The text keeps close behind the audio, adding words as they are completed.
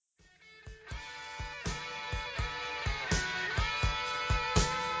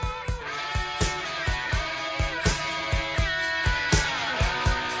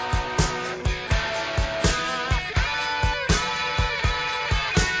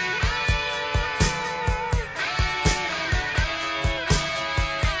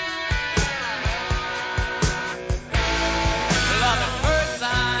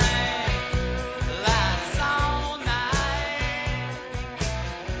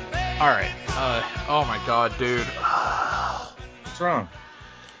All right. Oh my God, dude. What's wrong?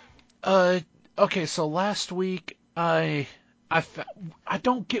 Uh, okay. So last week, I, fa- I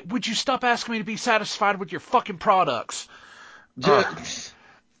don't get. Would you stop asking me to be satisfied with your fucking products? Uh,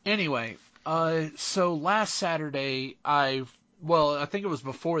 anyway, so last Saturday, I think it was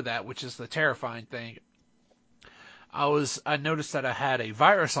before that, which is the terrifying thing. I noticed that I had a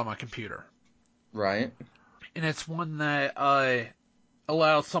virus on my computer, Right. and it's one that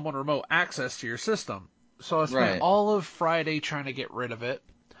allows someone remote access to your system. So I spent Right. all of Friday trying to get rid of it,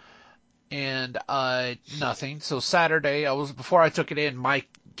 and nothing. So Saturday, before I took it in, Mike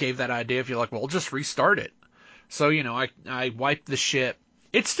gave that idea. If you're like, well, just restart it. So I wiped the shit.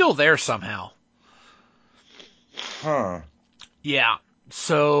 It's still there somehow. Huh. Yeah.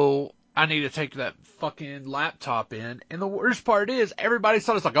 So I need to take that fucking laptop in. And the worst part is, everybody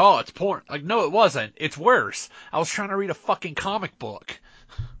thought it's like, oh, it's porn. Like, no, it wasn't. It's worse. I was trying to read a fucking comic book.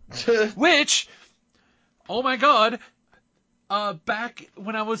 Which, oh my God, back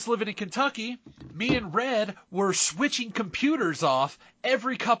when I was living in Kentucky, me and Red were switching computers off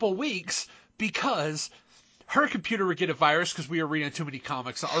every couple weeks because her computer would get a virus because we were reading too many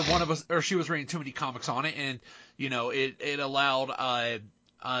comics, or she was reading too many comics on it, and it allowed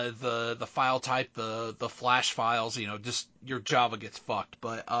the file type, the flash files, just your Java gets fucked.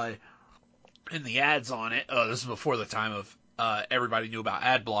 But and the ads on it, this is before the time of everybody knew about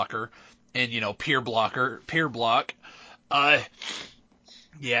ad blocker and peer block. Uh,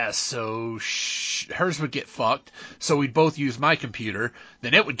 yeah, so hers would get fucked. So we'd both use my computer.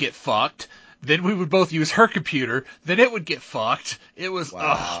 Then it would get fucked. Then we would both use her computer. Then it would get fucked. It was,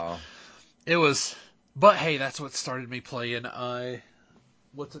 Wow. it was. But hey, that's what started me playing.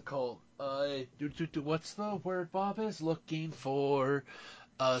 What's it called? What's the word Bob is looking for?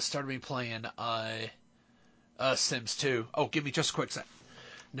 Started me playing. Sims 2. Oh, give me just a quick sec.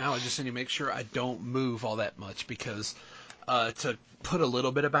 Now I just need to make sure I don't move all that much because to put a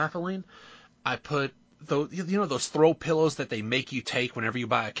little bit of Vaseline, I put those throw pillows that they make you take whenever you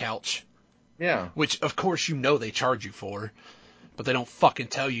buy a couch, Yeah. which of course they charge you for, but they don't fucking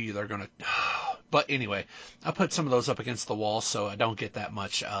tell you they're gonna. But anyway, I put some of those up against the wall so I don't get that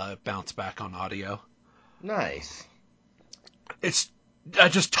much bounce back on audio. Nice. I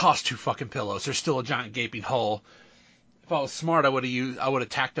just tossed two fucking pillows. There's still a giant gaping hole. If I was smart, I would have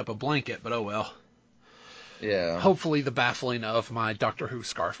tacked up a blanket, but oh well. Yeah. Hopefully, the baffling of my Doctor Who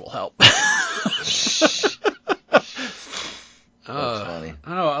scarf will help. That's funny. I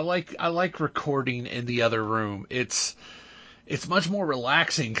don't know. I like recording in the other room. It's much more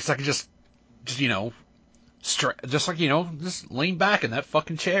relaxing because I can just lean back in that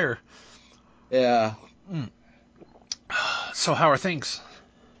fucking chair. Yeah. So how are things?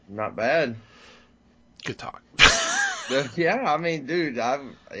 Not bad. Good talk. Yeah, I mean, dude,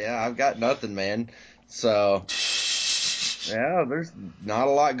 I've got nothing, man. So, yeah, there's not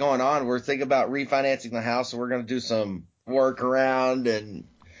a lot going on. We're thinking about refinancing the house, so we're gonna do some work around and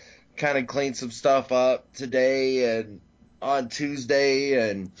kind of clean some stuff up today and on Tuesday,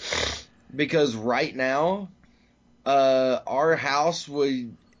 and because right now our house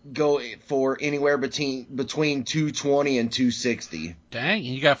would go for anywhere between 220 and 260. Dang,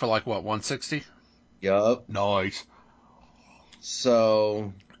 you got for like what, 160? Yup. Nice.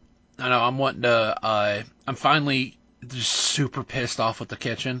 So, I know. I'm wanting to. I'm finally just super pissed off with the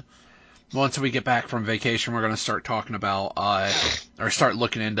kitchen. Once we get back from vacation, we're gonna start talking about or start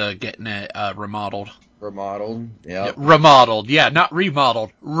looking into getting it remodeled. remodeled. Yeah, Yep. remodeled. Yeah, not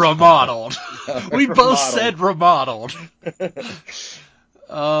remodeled. Remodeled. We both Remodeled. said remodeled.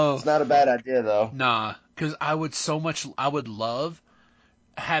 Oh, It's not a bad idea though. nah. Because I would love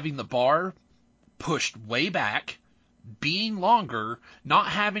having the bar pushed way back, being longer, not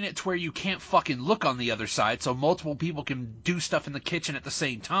having it to where you can't fucking look on the other side, so multiple people can do stuff in the kitchen at the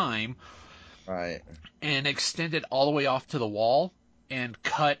same time, Right. and extend it all the way off to the wall, and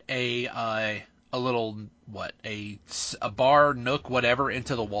cut a little a bar nook whatever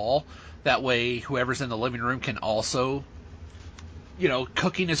into the wall. That way, whoever's in the living room can also,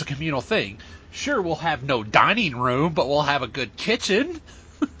 cooking is a communal thing. Sure, we'll have no dining room, but we'll have a good kitchen.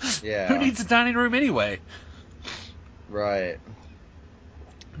 Who Yeah. needs a dining room anyway? Right.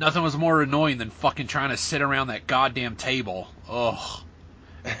 Nothing was more annoying than fucking trying to sit around that goddamn table. Ugh.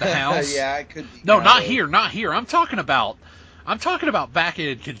 At the house? Yeah, it could be No, kind not of. here, not here. I'm talking about back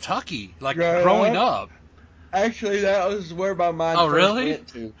in Kentucky, like Right growing up. up. Actually, that was where my mind Oh, first really? went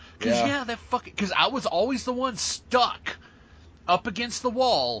to. Cause Yeah. yeah, cause I was always the one stuck up against the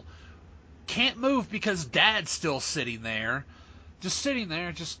wall, can't move because Dad's still sitting there, just sitting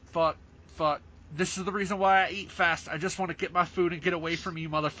there, just fuck. This is the reason why I eat fast. I just want to get my food and get away from you,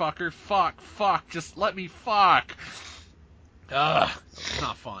 motherfucker. Fuck. Just let me fuck. Ugh. It's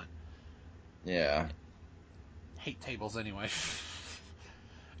not fun. Yeah. Hate tables anyway.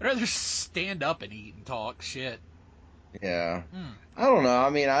 I'd rather stand up and eat and talk. Shit. Yeah. Mm. I don't know. I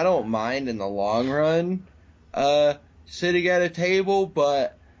mean, I don't mind in the long run, sitting at a table,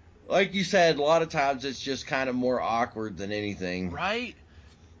 but like you said, a lot of times it's just kind of more awkward than anything. Right?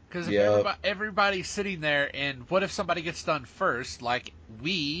 Because if Yep. everybody's sitting there, and what if somebody gets done first? Like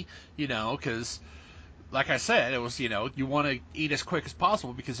because like I said, it was you want to eat as quick as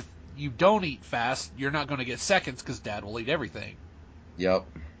possible because if you don't eat fast, you're not going to get seconds because Dad will eat everything. Yep.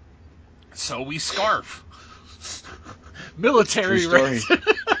 So we scarf. True Military story. race.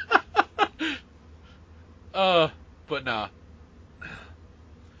 But nah.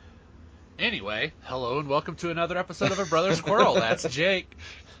 Anyway, hello and welcome to another episode of A Brother Squirrel. That's Jake.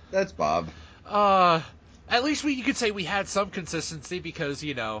 That's Bob. Uh, at least you could say we had some consistency because,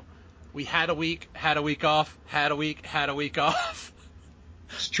 we had a week off, had a week off.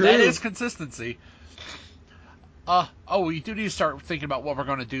 It's That true. is consistency. We do need to start thinking about what we're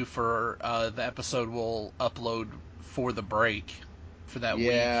going to do for the episode we'll upload for the break for that week.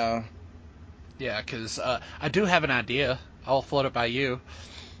 Yeah. Yeah, because I do have an idea. I'll float it by you.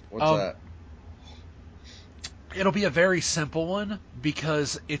 What's that? It'll be a very simple one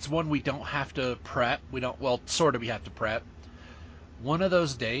because it's one we don't have to prep. We have to prep. One of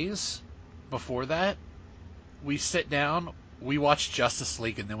those days before that, we sit down, we watch Justice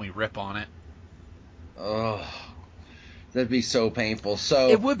League, and then we rip on it. Oh, that'd be so painful. It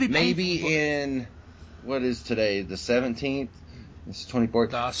So would be maybe painful. in, what is today? The 17th? It's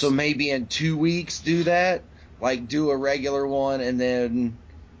 24th. Thus, So maybe in 2 weeks do that? Like do a regular one and then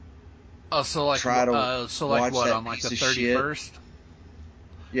try to watch what, that on like the piece of shit. 31st?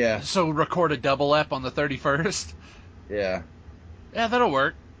 Yeah. So record a double ep on the 31st? Yeah. Yeah, that'll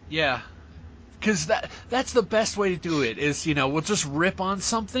work. Yeah. Because that's the best way to do it is, we'll just rip on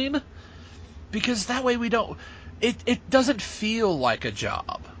something because that way we don't, it doesn't feel like a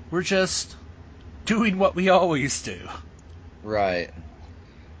job. We're just doing what we always do. Right.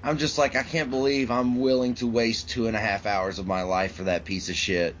 I'm just like, I can't believe I'm willing to waste 2.5 hours of my life for that piece of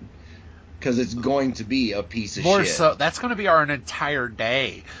shit. Because it's going to be a piece of More shit. so, that's going to be our entire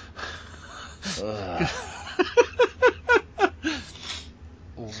day. Ugh.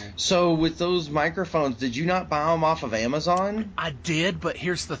 So with those microphones, did you not buy them off of Amazon? I did, but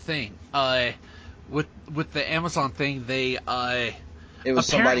here's the thing. With the Amazon thing, they It was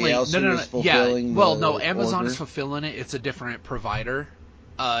somebody apparently else who no. was Yeah, fulfilling well, no, the Amazon is order. fulfilling it. It's a different provider.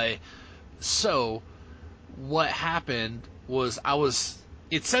 So what happened was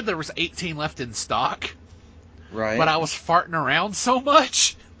it said there was 18 left in stock, but Right? I was farting around so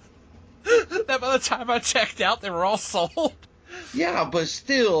much that by the time I checked out, they were all sold. Yeah, but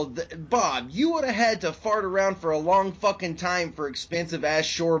still, Bob, you would have had to fart around for a long fucking time for expensive ass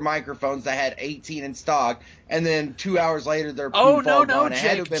Shure microphones that had 18 in stock, and then 2 hours later they're Oh poof no, all no, gone. It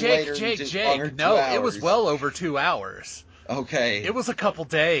had to have Jake, been Jake, later than Jake, longer Jake. than two No, it was hours. well over 2 hours. Okay. It was a couple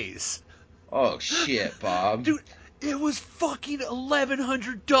days. Oh shit, Bob. Dude, it was fucking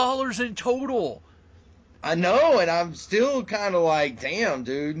 $1,100 in total. I know, and I'm still kind of like, damn,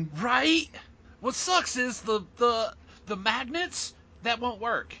 dude. Right? What sucks is the magnets that won't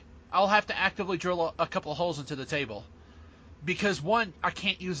work. I'll have to actively drill a couple of holes into the table because one, I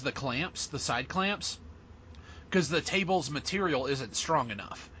can't use the clamps, the side clamps, because the table's material isn't strong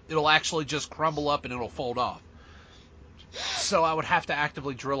enough. It'll actually just crumble up and it'll fold off. So I would have to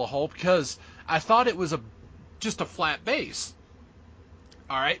actively drill a hole because I thought it was just a flat base.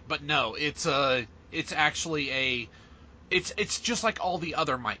 All right, but no, it's actually it's just like all the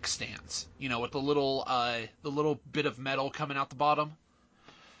other mic stands, with the little bit of metal coming out the bottom.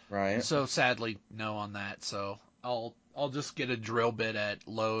 Right. So sadly, no on that. So I'll just get a drill bit at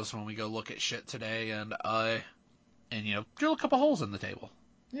Lowe's when we go look at shit today, and drill a couple holes in the table.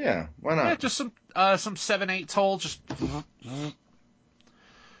 Yeah, why Yeah, not? just some 7/8 hole, just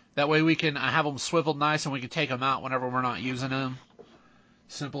that way we can have them swiveled nice and we can take them out whenever we're not using them.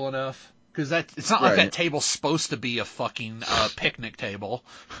 Simple enough. Because it's not like that Right. table's supposed to be a fucking picnic table.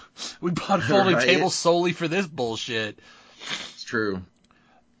 We bought a folding Right. table solely for this bullshit. It's true.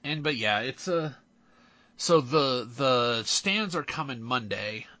 But yeah, it's so the stands are coming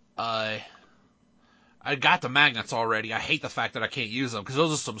Monday. I got the magnets already. I hate the fact that I can't use them because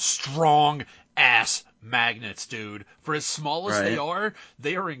those are some strong ass magnets, dude. For as small as Right.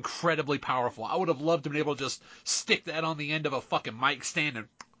 they are incredibly powerful. I would have loved to be able to just stick that on the end of a fucking mic stand and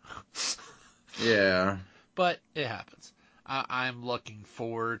Yeah. but it happens. I'm looking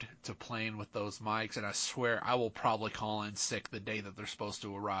forward to playing with those mics, and I swear I will probably call in sick the day that they're supposed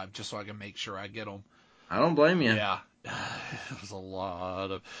to arrive, just so I can make sure I get them. I don't blame you. Yeah, it was a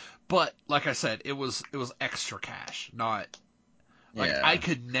lot of, but like I said, it was extra cash, not like Yeah. I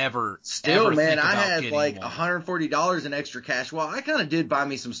could never Still, ever man, think I about had getting like one. $140 in extra cash. Well, I kind of did buy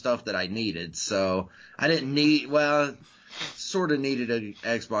me some stuff that I needed, so I didn't need. Well, sort of needed an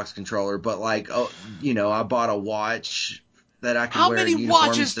Xbox controller, but like, oh, I bought a watch that I could How wear many in uniform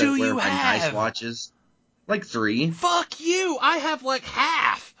watches instead do of wear you my nice have? watches. Like 3. Fuck you! I have like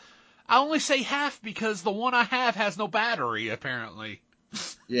half. I only say half because the one I have has no battery, apparently.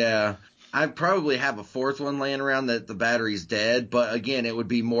 Yeah. I probably have a 4th one laying around that the battery's dead, but again, it would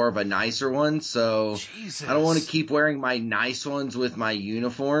be more of a nicer one, so I don't want to Jesus. keep wearing my nice ones with my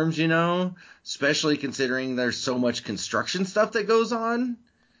uniforms, especially considering there's so much construction stuff that goes on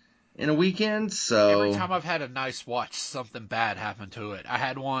in a weekend, Every so time I've had a nice watch, something bad happened to it. I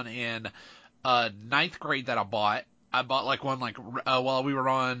had one in ninth grade that I bought. I bought like one like while we were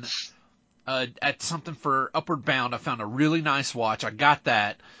on at something for Upward Bound. I found a really nice watch. I got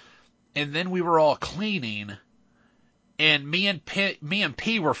that, and then we were all cleaning, and me and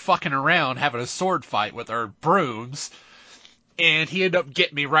P were fucking around having a sword fight with our brooms, and he ended up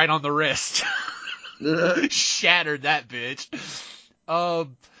getting me right on the wrist. Shattered that bitch.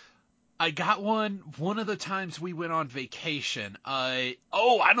 Um, I got one of the times we went on vacation. I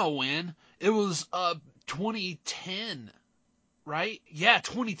know when. It was 2010, right? Yeah,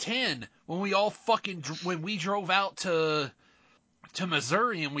 2010 when we all when we drove out to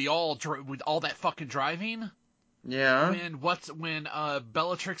Missouri and we all drove with all that fucking driving. yeah. When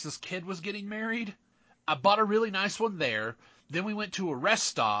Bellatrix's kid was getting married? I bought a really nice one there. Then we went to a rest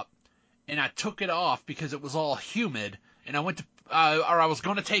stop and I took it off because it was all humid, and I was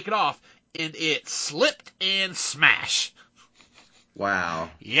going to take it off, and it slipped and smashed. Wow.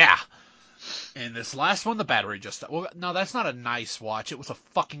 Yeah. And this last one, the battery just, well, no, that's not a nice watch. It was a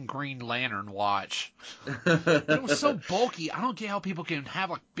fucking Green Lantern watch. But it was so bulky. I don't get how people can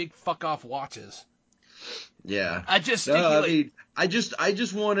have like big fuck off watches. Yeah. I just No, I stipulate. mean, I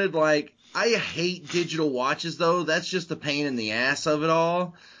just wanted like I hate digital watches though. That's just the pain in the ass of it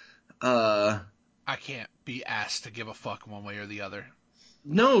all. Uh I can't be asked to give a fuck one way or the other.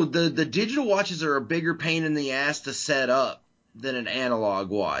 no, the digital watches are a bigger pain in the ass to set up than an analog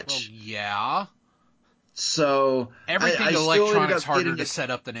Well, watch. yeah. So Everything I still ended electronic's up harder getting to a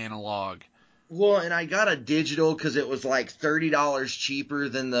set up than analog. well, and I got a digital because it was like $30 cheaper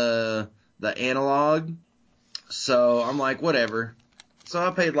than the analog. So I'm like, whatever. So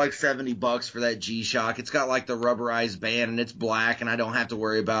I paid like $70 for that G-Shock. It's got like the rubberized band and it's black, and I don't have to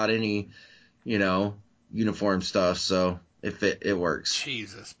worry about any, you know, uniform stuff. So it works.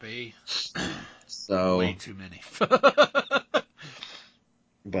 Jesus, B. Way So, too many.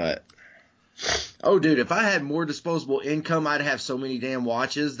 but oh, dude, if I had more disposable income, I'd have so many damn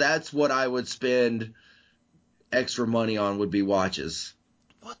watches. That's what I would spend extra money on would be watches.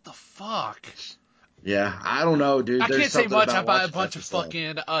 What the fuck? Yeah, I don't know, dude. I There's can't say something much. I about buy a watches I bunch of just love.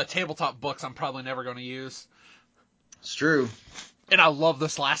 fucking tabletop books I'm probably never going to use. It's true. And I love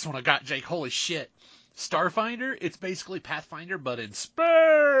this last one I got, Jake. Holy shit. Starfinder, it's basically Pathfinder, but in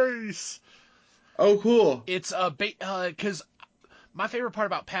space. Oh, cool. It's because my favorite part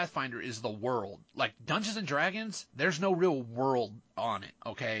about Pathfinder is the world. Like Dungeons and Dragons, there's no real world on it.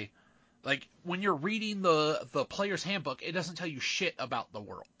 Okay, like when you're reading the player's handbook, it doesn't tell you shit about the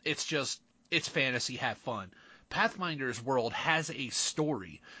world. It's fantasy, have fun. Pathfinder's world has a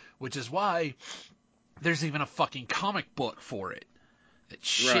story, which is why there's even a fucking comic book for it.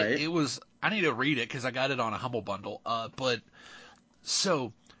 Shit, Right. it was. I need to read it because I got it on a Humble Bundle. But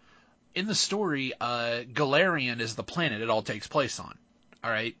so in the story, Galarian is the planet it all takes place on. All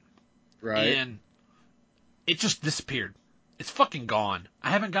right, Right. and it just disappeared. It's fucking gone.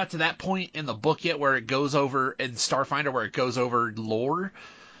 I haven't got to that point in the book yet where it goes over in Starfinder where it goes over lore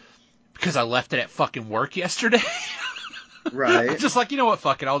because I left it at fucking work yesterday. I'm Right. just like, you know what,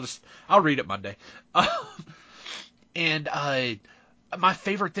 fuck it. I'll read it Monday. And my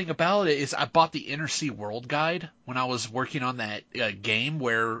favorite thing about it is I bought the Inner Sea World Guide when I was working on that game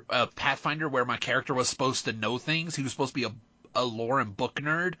where Pathfinder, where my character was supposed to know things. He was supposed to be a lore and book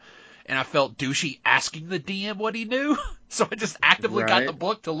nerd, and I felt douchey asking the DM what he knew, so I just actively got the Right.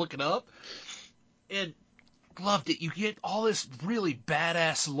 book to look it up, and loved it. You get all this really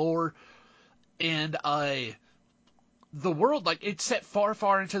badass lore, and the world, like, it's set far,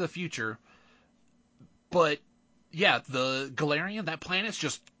 far into the future, but yeah, the Galarian, that planet's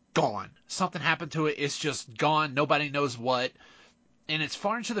just gone. Something happened to it. It's just gone. Nobody knows what. And it's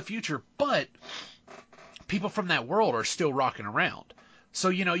far into the future, but people from that world are still rocking around. So,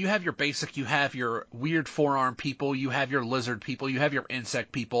 you know, you have your basic, you have your weird forearm people, you have your lizard people, you have your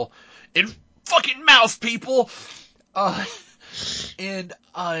insect people, and fucking mouse people. Uh, and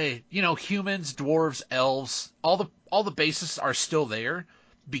you know, humans, dwarves, elves, all the bases are still there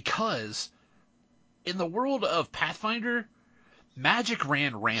because in the world of Pathfinder, magic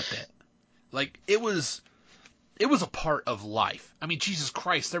ran rampant. Like it was a part of life. I mean, Jesus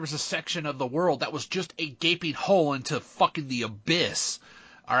Christ, there was a section of the world that was just a gaping hole into fucking the abyss.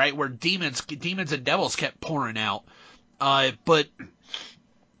 All right, where demons and devils kept pouring out. But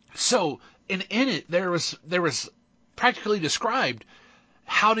so in it there was practically described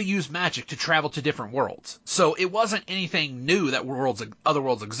how to use magic to travel to different worlds. So it wasn't anything new that other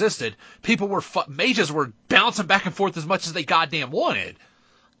worlds existed. People were mages were bouncing back and forth as much as they goddamn wanted.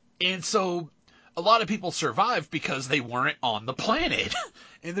 And so a lot of people survived because they weren't on the planet.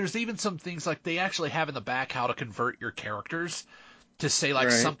 And there's even some things like they actually have in the back how to convert your characters to say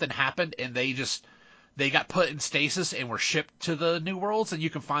like something happened and they got put in stasis and were shipped to the new worlds, and you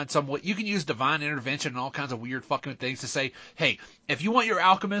can find you can use divine intervention and all kinds of weird fucking things to say, hey, if you want your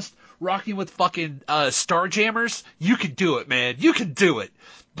alchemist rocking with fucking starjammers, you can do it, man. You can do it.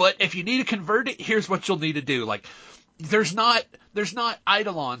 But if you need to convert it, here's what you'll need to do. Like, there's not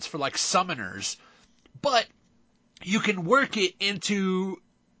eidolons for like summoners, but you can work it into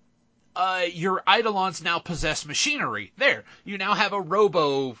your eidolons now possess machinery. There, you now have a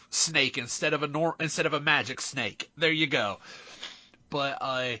robo snake instead of a magic snake. There you go.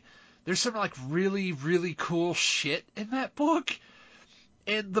 But there's some like really really cool shit in that book.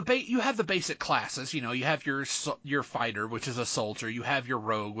 And you have the basic classes. You know, you have your fighter, which is a soldier. You have your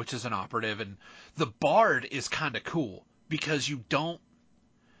rogue, which is an operative, and the bard is kind of cool because you don't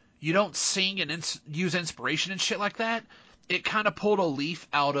sing and use inspiration and shit like that. It kind of pulled a leaf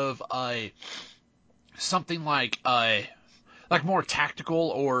out of something like more tactical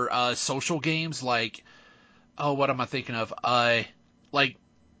or social games like, oh, what am I thinking of? Like,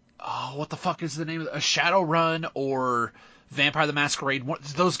 oh, what the fuck is the name of it? A Shadowrun or Vampire the Masquerade?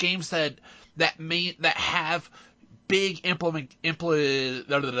 Those games that have big implications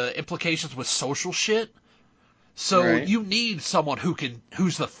with social shit. So you need someone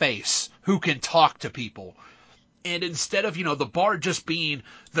who's the face, who can talk to people. And instead of, you know, the bard just being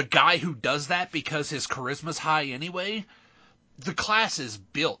the guy who does that because his charisma's high anyway, the class is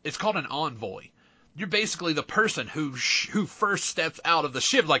built. It's called an envoy. You're basically the person who first steps out of the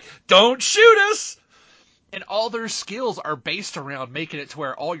ship, like, don't shoot us! And all their skills are based around making it to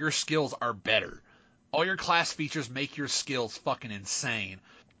where all your skills are better. All your class features make your skills fucking insane.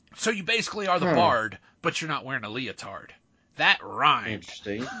 So you basically are the bard, but you're not wearing a leotard. That rhymed.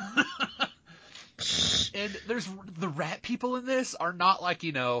 Interesting. And there's the rat people in this are not like,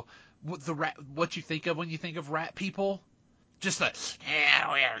 you know, what you think of when you think of rat people. Just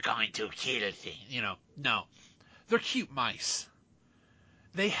we are going to kill a thing, you know. No. They're cute mice.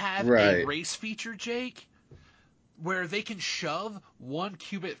 They have a race feature, Jake, where they can shove 1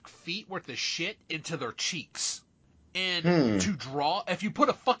 cubic feet worth of shit into their cheeks. And to draw, if you put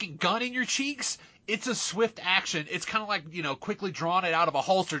a fucking gun in your cheeks, it's a swift action. It's kind of like, you know, quickly drawing it out of a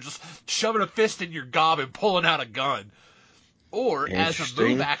holster, just shoving a fist in your gob and pulling out a gun. Or, as a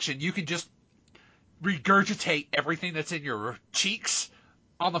move action, you can just regurgitate everything that's in your cheeks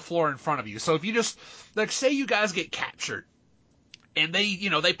on the floor in front of you. So if you just, like, say you guys get captured, and they, you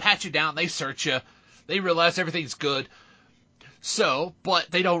know, they pat you down, they search you, they realize everything's good. So,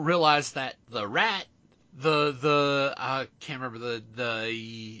 but they don't realize that the rat, I can't remember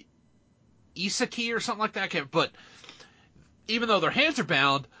the Isaki or something like that. But even though their hands are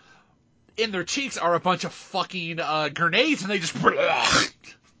bound, in their cheeks are a bunch of fucking grenades, and they just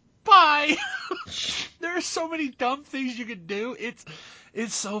bye. There are so many dumb things you can do.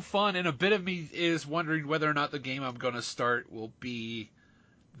 It's so fun, and a bit of me is wondering whether or not the game I'm going to start will be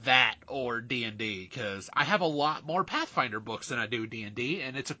that or D&D, because I have a lot more Pathfinder books than I do D&D,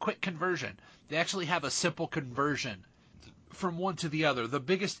 and it's a quick conversion. They actually have a simple conversion from one to the other. The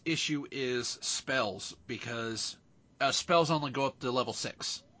biggest issue is spells, because spells only go up to level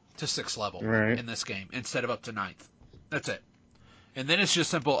 6, to 6th level in this game, instead of up to 9th. That's it. And then it's just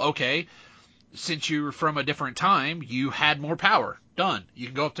simple, okay, since you're from a different time, you had more power. Done. You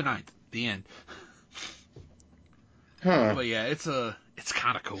can go up to 9th. The end. But yeah, it's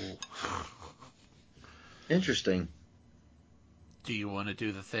kind of cool. Interesting. Do you want to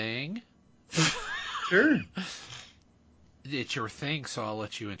do the thing? Sure. It's your thing, so I'll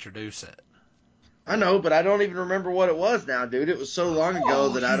let you introduce it. I know, but I don't even remember what it was now, dude. It was so long ago Oh,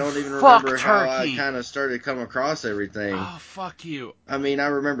 that I you don't even fuck remember how I turkey. kind of started to come across everything. Oh, fuck you. I mean, I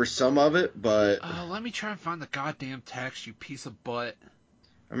remember some of it, but Let me try and find the goddamn text, you piece of butt.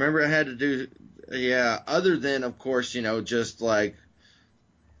 I remember I had to do, yeah, other than, of course, just like,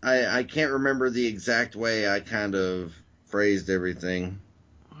 I can't remember the exact way I kind of phrased everything.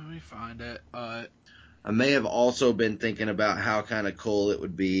 Let me find it. I may have also been thinking about how kind of cool it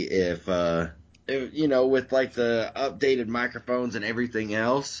would be if with like the updated microphones and everything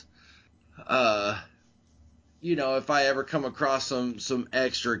else, uh, if I ever come across some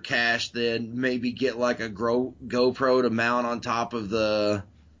extra cash, then maybe get like a GoPro to mount on top of the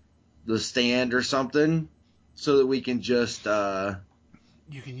stand or something, so that we can just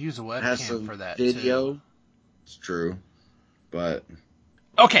You can use a have webcam some for that, too. video. It's true, but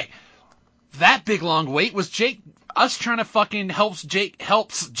Okay, that big long wait was Jake, us trying to fucking help Jake's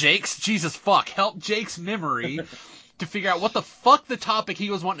memory to figure out what the fuck the topic he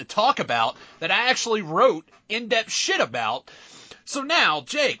was wanting to talk about that I actually wrote in-depth shit about. So now,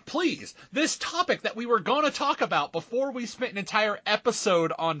 Jake, please, this topic that we were going to talk about before we spent an entire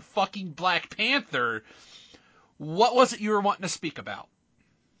episode on fucking Black Panther, what was it you were wanting to speak about?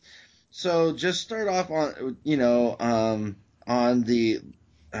 so just start off on the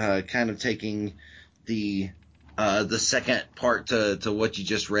kind of taking the second part to what you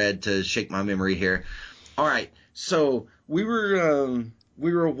just read to shake my memory here. All right, so we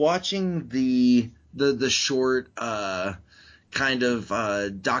were watching the short kind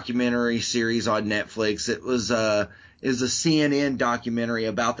of documentary series on Netflix. It was a CNN documentary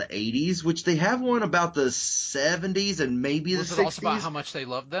about the 80s, which they have one about the 70s and maybe the Was it also about 60s. how much they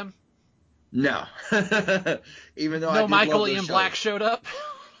loved them? No. Even though I No did love Michael those Ian Black shows. showed up?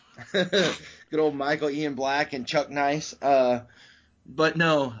 Good old Michael Ian Black and Chuck Nice. But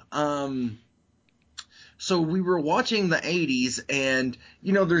no, so we were watching the 80s, and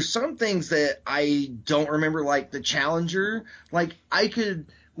there's some things that I don't remember, like the Challenger. Like,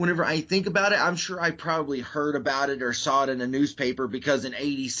 whenever I think about it, I'm sure I probably heard about it or saw it in a newspaper, because in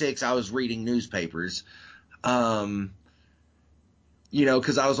 86 I was reading newspapers. Um,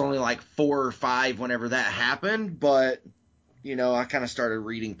 because I was only like 4 or 5 whenever that happened, but I kind of started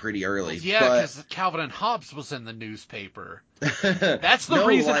reading pretty Well, early. yeah, But because Calvin and Hobbes was in the newspaper. That's the no,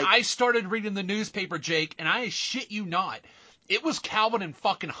 reason like, I started reading the newspaper, Jake, and I shit you not. It was Calvin and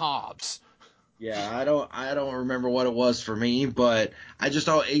fucking Hobbes. yeah, I don't remember what it was for me, but I just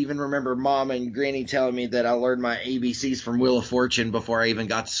don't even remember Mom and Granny telling me that I learned my ABCs from Wheel of Fortune before I even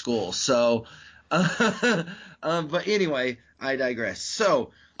got to school. So, but anyway, I digress.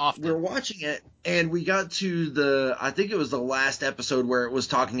 So we're Often. watching it, and we got to I think it was the last episode where it was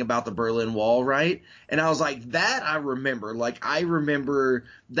talking about the Berlin Wall, right? And I was like, that I remember. Like, I remember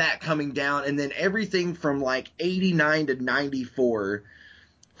that coming down, and then everything from like 89 to 94,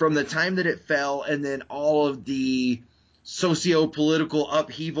 from the time that it fell, and then all of the socio-political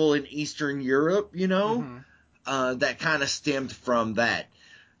upheaval in Eastern Europe, Mm-hmm. that kind of stemmed from that.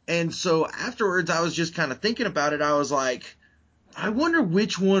 And so afterwards, I was just kind of thinking about it. I was like, I wonder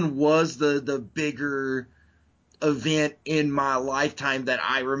which one was the bigger event in my lifetime that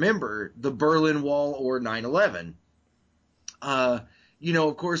I remember, the Berlin Wall or 9/11.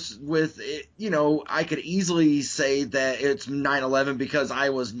 Of course, with it, I could easily say that it's 9/11 because I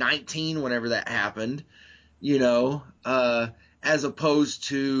was 19 whenever that happened, as opposed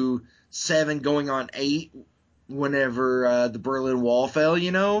to 7 going on 8 whenever the Berlin Wall fell.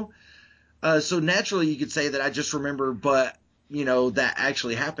 So naturally you could say that I just remember, but that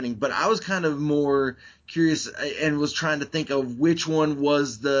actually happening. But I was kind of more curious and was trying to think of which one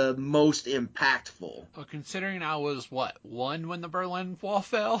was the most impactful. Well, considering I was, what, 1 when the Berlin Wall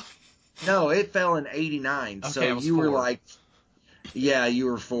fell? No, it fell in 89. Okay, So I was you were 4. like, yeah, you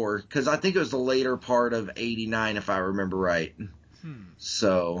were 4. Because I think it was the later part of 89, if I remember right.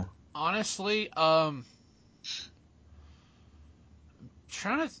 So. Honestly, trying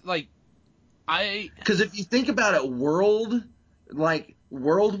to, like, I... Because if you think about it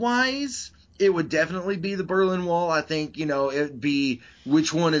world-wise, it would definitely be the Berlin Wall. I think, it'd be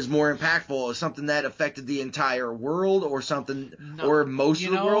which one is more impactful, something that affected the entire world, or something, No, or most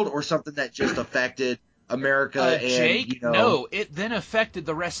you of the world, know, or something that just affected America and, Jake, no, it then affected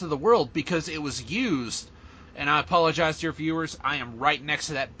the rest of the world because it was used. And I apologize to your viewers. I am right next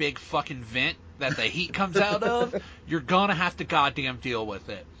to that big fucking vent that the heat comes out of. You're gonna have to goddamn deal with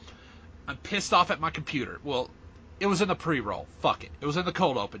it. I'm pissed off at my computer. Well, it was in the pre-roll. Fuck it. It was in the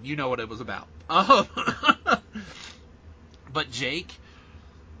cold open. You know what it was about. But Jake,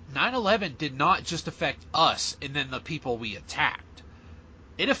 9/11 did not just affect us and then the people we attacked.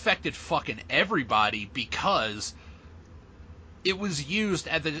 it affected fucking everybody because it was used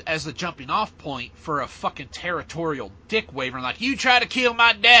as a jumping off point for a fucking territorial dick wavering, like, you try to kill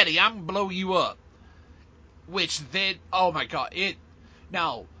my daddy, I'm gonna blow you up. Which then, oh my god,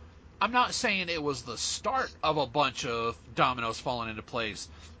 now, I'm not saying it was the start of a bunch of dominoes falling into place.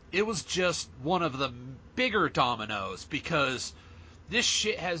 It was just one of the bigger dominoes, because this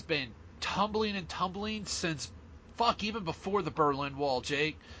shit has been tumbling and tumbling since, even before the Berlin Wall,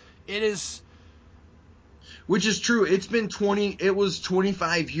 Jake. It is... Which is true. It was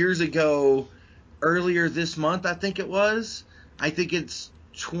 25 years ago, earlier this month, I think it was. I think it's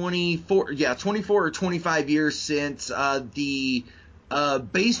 24 or 25 years since the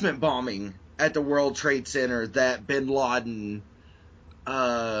basement bombing at the World Trade Center that Bin Laden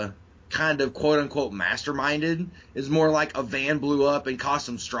kind of quote-unquote masterminded. Is more like a van blew up and caused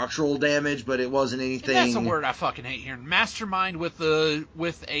some structural damage, but it wasn't anything... And that's a word I fucking hate hearing. Mastermind with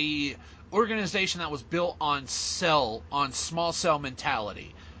a organization that was built on small cell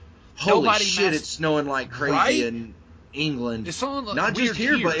mentality. Holy shit, it's snowing like crazy, right? In England. It's snowing not just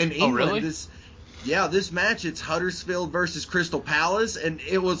here, but in England. Oh, really? This match, it's Huddersfield versus Crystal Palace, and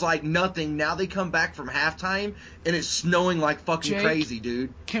it was like nothing. Now they come back from halftime, and it's snowing like fucking crazy,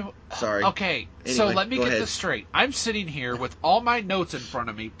 dude. Sorry. Okay, anyway, so let me get ahead. this straight. I'm sitting here with all my notes in front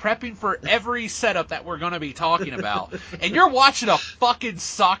of me, prepping for every setup that we're going to be talking about, and you're watching a fucking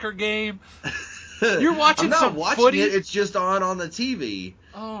soccer game? You're watching I'm not some watching footy? it, it's just on the TV.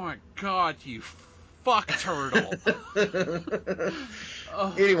 Oh my god, you fuck turtle.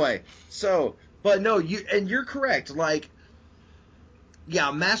 Anyway, so... But no, you're correct. Like,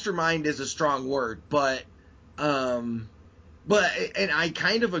 yeah, mastermind is a strong word, but and I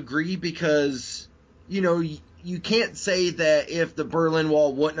kind of agree, because, you can't say that if the Berlin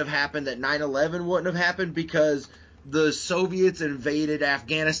Wall wouldn't have happened, that 9/11 wouldn't have happened, because the Soviets invaded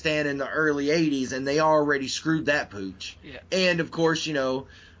Afghanistan in the early 80s, and they already screwed that pooch. Yeah. And of course,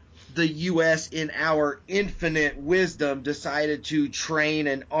 the U.S., in our infinite wisdom, decided to train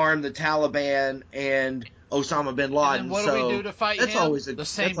and arm the Taliban and Osama bin Laden. And then what do we do to fight him? The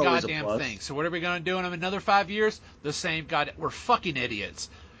same goddamn thing. So what are we going to do in another 5 years? The same goddamn... We're fucking idiots.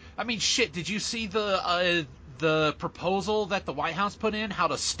 I mean, shit, did you see the proposal that the White House put in? How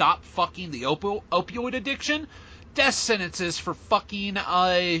to stop fucking the opioid addiction? Death sentences for fucking...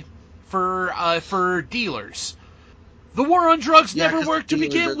 for dealers. The war on drugs never worked to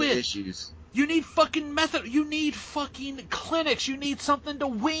begin with. Issues. You need fucking you need fucking clinics, you need something to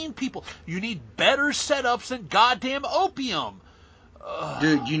wean people. You need better setups than goddamn opium.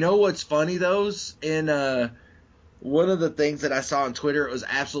 Dude, you know what's funny, though? In one of the things that I saw on Twitter, it was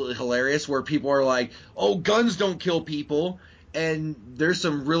absolutely hilarious, where people are like, oh, guns don't kill people. And there's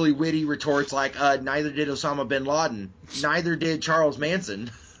some really witty retorts like, neither did Osama bin Laden. Neither did Charles Manson.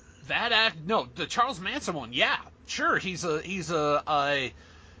 No, the Charles Manson one, yeah. Sure, he's a I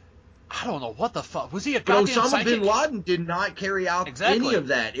don't know what the fuck. Was he a goddamn But Osama psychic? bin Laden did not carry out any of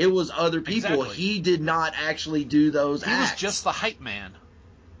that. It was other people. Exactly. He did not actually do those acts. He was just the hype man.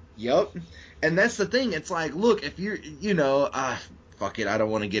 Yep. And that's the thing. It's like, look, if you're, fuck it, I don't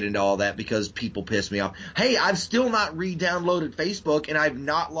want to get into all that because people piss me off. Hey, I've still not re-downloaded Facebook, and I've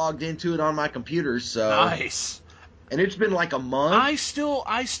not logged into it on my computer, so... Nice. And it's been like a month. I still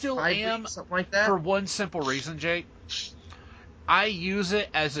 5 am, weeks, something like that. For one simple reason, Jake. I use it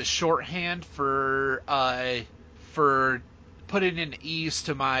as a shorthand for putting an ease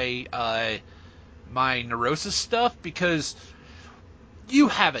to my my neurosis stuff, because you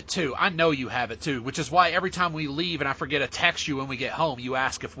have it too. I know you have it too, which is why every time we leave and I forget to text you when we get home, you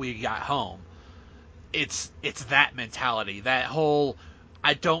ask if we got home. It's that mentality, that whole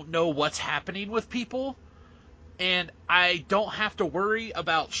I don't know what's happening with people. And I don't have to worry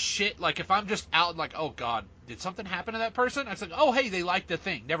about shit. Like, if I'm just out, like, oh, God, did something happen to that person? I was like, oh, hey, they liked the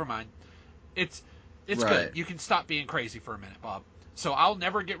thing. Never mind. It's right. Good. You can stop being crazy for a minute, Bob. So I'll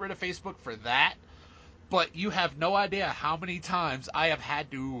never get rid of Facebook for that. But you have no idea how many times I have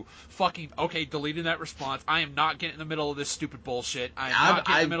had to deleting that response. I am not getting in the middle of this stupid bullshit. I am not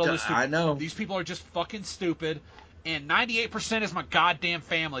getting in the middle of this stupid... I know. These people are just fucking stupid. And 98% is my goddamn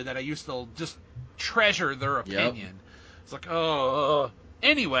family that I used to just... treasure their opinion. Yep. It's like,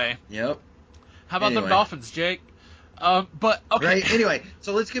 anyway. Yep. How about them Dolphins, Jake? But okay. Right. Anyway,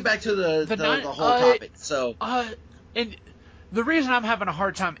 so let's get back to the whole topic. So, and the reason I'm having a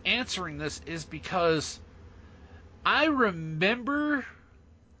hard time answering this is because I remember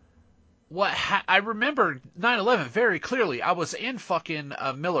I remember 9/11 very clearly. I was in fucking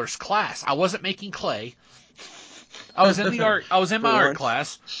Miller's class. I wasn't making clay. I was in my art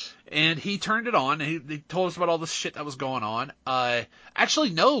class. And he turned it on, and he told us about all the shit that was going on. Actually,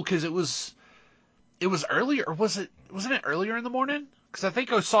 no, because it was earlier, or wasn't it earlier in the morning? Because I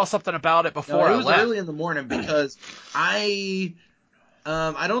think I saw something about it before No, I it was left. early in the morning because I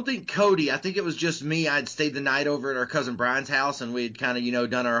don't think Cody. I think it was just me. I'd stayed the night over at our cousin Brian's house, and we'd kind of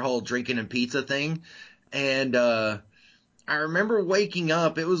done our whole drinking and pizza thing. And I remember waking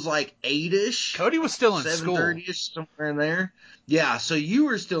up. It was like 8-ish. Cody was still in school. 7:30ish, somewhere in there. Yeah, so you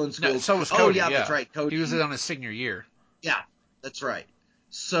were still in school. No, so was Cody. Oh, yeah, that's right, Cody. He was on his senior year. Yeah, that's right.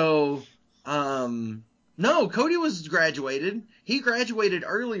 So, no, Cody was graduated. He graduated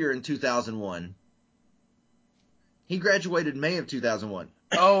earlier in 2001. He graduated May of 2001.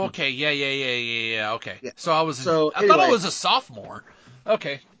 Oh, okay. Yeah. Okay. Yeah. So I was. So, I thought I anyway. was a sophomore.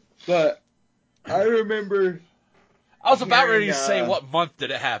 Okay. But I remember. I was about ready to hearing, say what month did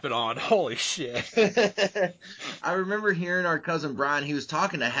it happen on. Holy shit. I remember hearing our cousin Brian. He was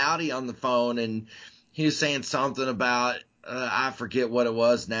talking to Howdy on the phone, and he was saying something about I forget what it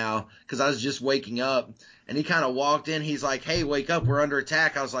was now, because I was just waking up, and he kind of walked in. He's like, "Hey, wake up! We're under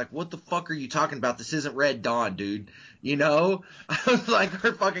attack." I was like, "What the fuck are you talking about? This isn't Red Dawn, dude." You know, I was like,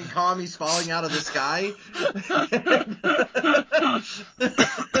 "Our fucking commies falling out of the sky,"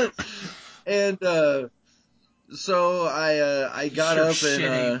 and so I got Your up shit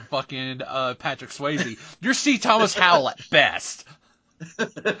and ain't fucking Patrick Swayze. You're C. Thomas Howell at best.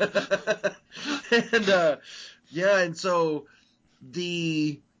 and yeah, and so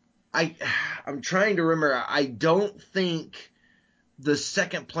I'm trying to remember. I don't think the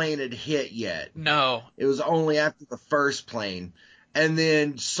second plane had hit yet. No. It was only after the first plane. And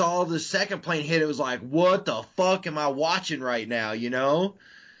then saw the second plane hit. It was like, what the fuck am I watching right now, you know?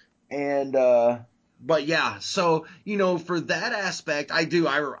 And but yeah, so for that aspect,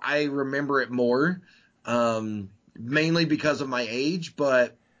 I remember it more, mainly because of my age.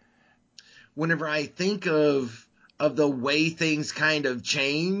 But whenever I think of the way things kind of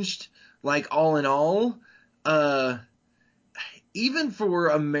changed, like all in all, even for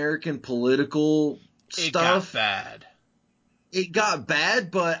American political stuff, it got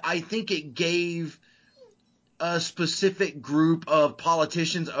bad, but I think it gave a specific group of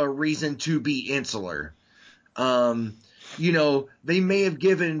politicians a reason to be insular. They may have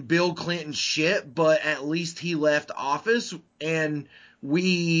given Bill Clinton shit, but at least he left office and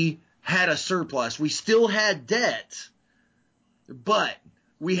we had a surplus. We still had debt, but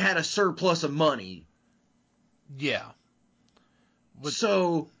we had a surplus of money. Yeah.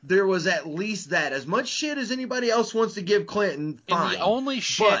 So there was at least that. As much shit as anybody else wants to give Clinton, fine. And the only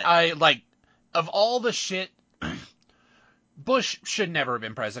shit of all the shit, Bush should never have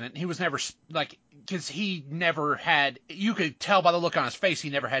been president. He was never, because he never had, you could tell by the look on his face,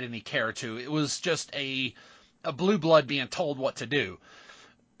 he never had any care to. It was just a blue blood being told what to do.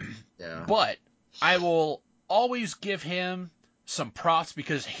 Yeah. But I will always give him some props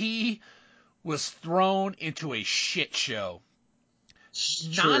because he was thrown into a shit show.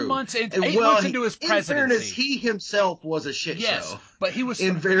 True. 9 months into, 8 months into his presidency. In fairness, he himself was a shit show. But he was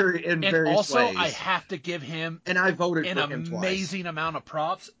in various also, ways. I have to give him and I voted an for him amazing twice. amount of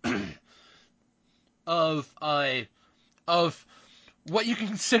props of what you can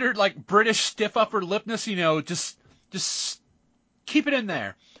consider like British stiff upper lipness. Just keep it in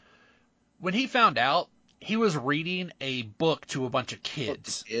there. When he found out, he was reading a book to a bunch of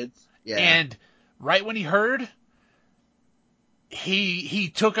kids. Yeah. And right when he heard,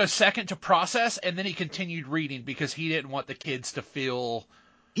 he took a second to process, and then he continued reading because he didn't want the kids to feel.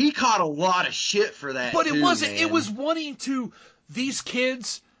 He caught a lot of shit for that. But it wasn't. Man. It was wanting to. These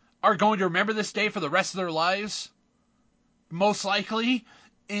kids are going to remember this day for the rest of their lives, most likely,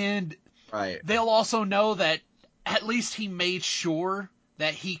 and they'll also know that at least he made sure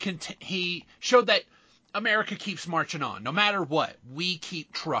that he showed that America keeps marching on, no matter what. We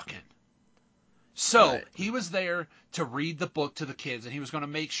keep trucking. So he was there to read the book to the kids, and he was going to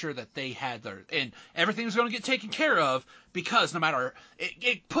make sure that they had and everything was going to get taken care of, because no matter,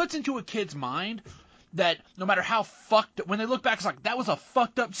 it puts into a kid's mind that no matter how fucked, when they look back, it's like, that was a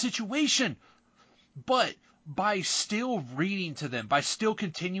fucked up situation. But by still reading to them, by still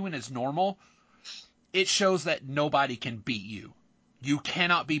continuing as normal, it shows that nobody can beat you. You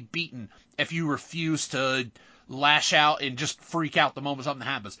cannot be beaten if you refuse to lash out and just freak out the moment something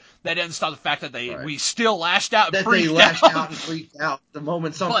happens. That doesn't stop the fact that we still lashed out and freaked out. That they lashed out and freaked out the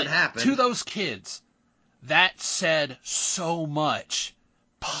moment something happened. To those kids, that said so much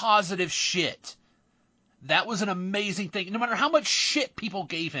positive shit. That was an amazing thing. No matter how much shit people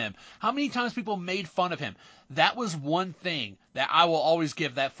gave him, how many times people made fun of him, that was one thing that I will always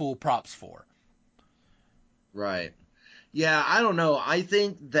give that fool props for. Right. Yeah, I don't know. I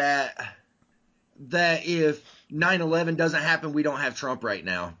think that if 9/11 doesn't happen, we don't have Trump right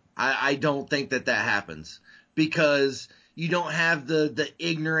now. I don't think that happens because you don't have the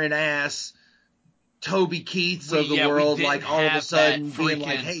ignorant ass Toby Keiths of the We world, didn't like all of a have that sudden being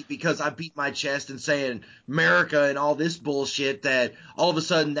like, freaking. hey, because I beat my chest and saying America and all this bullshit, that all of a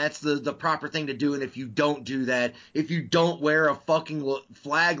sudden that's the proper thing to do. And if you don't do that, if you don't wear a fucking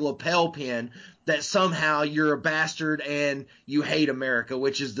flag lapel pin, that somehow you're a bastard and you hate America,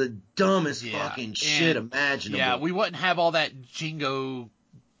 which is the dumbest Yeah, fucking shit and yeah, imaginable. we wouldn't have all that jingo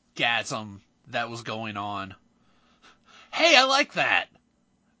gasm that was going on. Hey, I like that.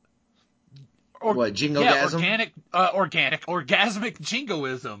 Or What, yeah, Jingogasm? orgasmic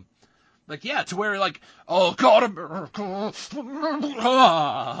jingoism. Like, yeah, to where like, oh God, America.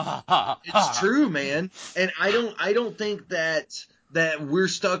 It's true, man. And I don't think that we're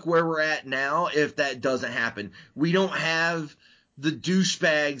stuck where we're at now if that doesn't happen. We don't have the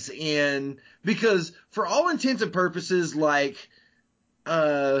douchebags in, because for all intents and purposes, like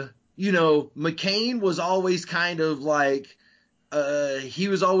McCain was always kind of like he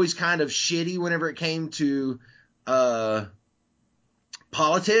was always kind of shitty whenever it came to uh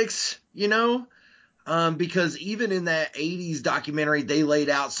politics, because even in that 80s documentary, they laid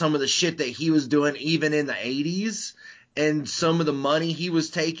out some of the shit that he was doing even in the 80s and some of the money he was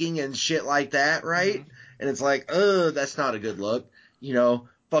taking and shit like that, right? Mhm. And it's like, that's not a good look,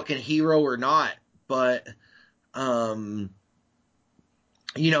 fucking hero or not. But, um,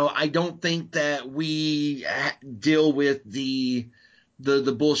 I don't think that we deal with the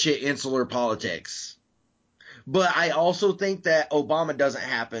bullshit insular politics. But I also think that Obama doesn't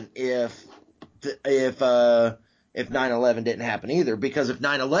happen if uh if 9/11 didn't happen either, because if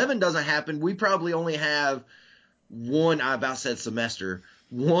 9/11 doesn't happen, we probably only have one, I about said semester,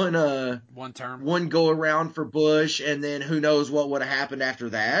 One term. one go around for Bush, and then who knows what would have happened after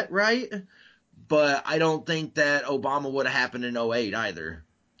that, right? But I don't think that Obama would have happened in '08 either.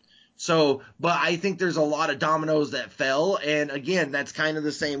 So, but I think there's a lot of dominoes that fell, and again, that's kind of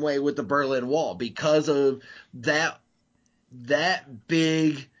the same way with the Berlin Wall, because of that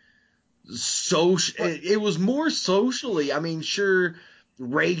big social. But It was more socially. I mean, sure,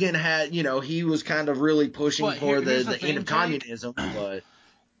 Reagan had, he was kind of really pushing for here's the the end thing, of Jake. communism, but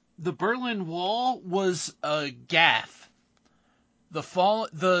The Berlin Wall was a gaffe.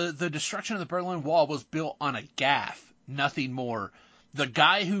 The destruction of the Berlin Wall was built on a gaffe, nothing more. The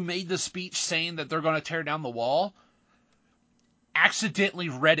guy who made the speech saying that they're going to tear down the wall accidentally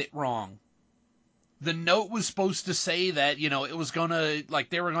read it wrong. The note was supposed to say that, it was going to, like,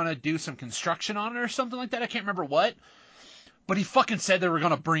 they were going to do some construction on it or something like that. I can't remember what. But he fucking said they were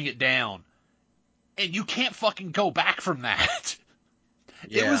going to bring it down. And you can't fucking go back from that.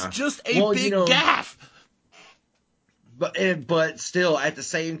 It was yeah. just a Well, big gaffe. but still, at the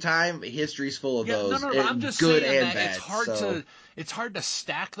same time, history's full of Yeah, no, those, no, no. I'm just good saying and that bad. So it's hard to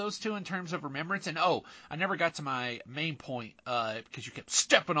stack those two in terms of remembrance. And oh, I never got to my main point because you kept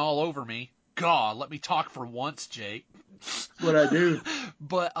stepping all over me. God, let me talk for once, Jake. that's what I do.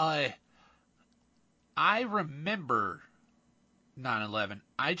 But I remember 9/11.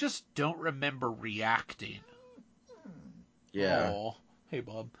 I just don't remember reacting. Yeah. Oh, hey,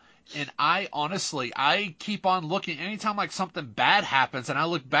 bub. And I keep on looking. Anytime like something bad happens, and I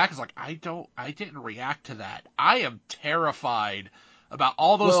look back, it's like I didn't react to that. I am terrified about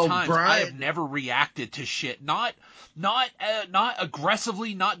all those Well, times I have Brian, never reacted to shit. Not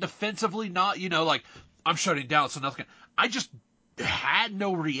aggressively, not defensively, not like I'm shutting down so nothing. I just had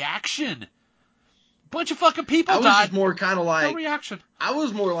no reaction. Bunch of fucking people I was just died. more kind of No like, reaction. I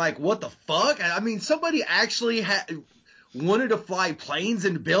was more like, what the fuck? I mean, somebody actually wanted to fly planes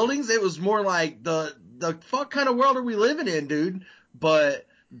into buildings. It was more like the fuck kind of world are we living in, dude? But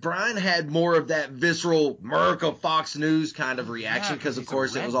Brian had more of that visceral America Fox News kind of Yeah, reaction, because because of he's a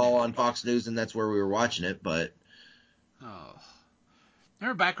course it was all on redneck. Fox News and that's where we were watching it. But Oh.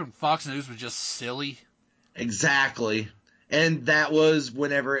 Remember back when Fox News was just silly? exactly, and that was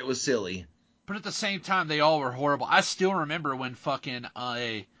whenever it was silly. But at the same time, they all were horrible. I still remember when fucking,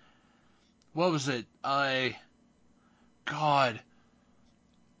 what was it? God.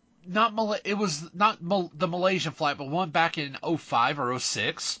 It was not the Malaysian flight, but one back in '05 or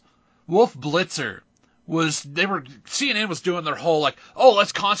 '06. Wolf Blitzer CNN was doing their whole like, oh,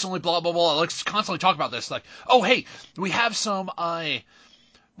 let's constantly blah blah blah, let's constantly talk about this, like, oh hey, we have some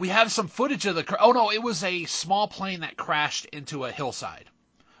footage of oh no, it was a small plane that crashed into a hillside.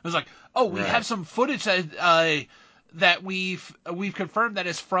 It was like, oh, we have Right. some footage that we've confirmed that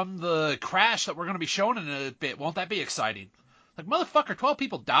is from the crash that we're going to be showing in a bit. Won't that be exciting? Like, motherfucker, 12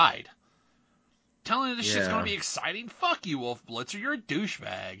 people died. telling you this shit's going Yeah. to be exciting. Fuck you, Wolf Blitzer. You're a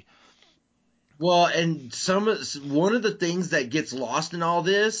douchebag. Well, and one of the things that gets lost in all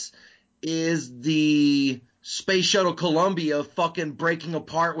this is the Space Shuttle Columbia fucking breaking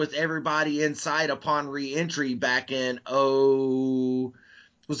apart with everybody inside upon re-entry back in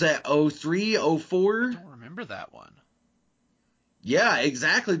was that 03, I 04? don't remember that one. Yeah,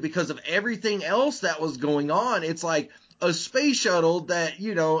 exactly, because of everything else that was going on. It's like a space shuttle that,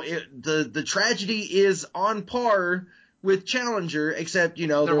 the tragedy is on par with Challenger, except, There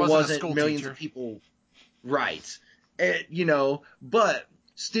there wasn't a wasn't school millions teacher. of people. Right. But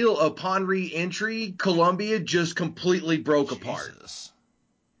still upon re-entry, Columbia just completely broke apart. Jesus.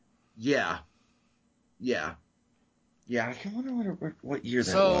 Yeah. Yeah. Yeah, I can wonder what year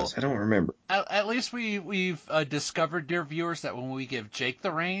that So, was. I don't remember. at least we've discovered, dear viewers, that when we give Jake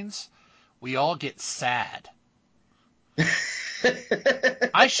the reins, we all get sad.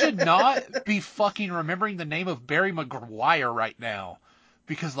 I should not be fucking remembering the name of Barry Maguire right now.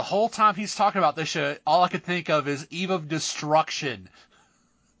 Because the whole time he's talking about this shit, all I could think of is Eve of Destruction.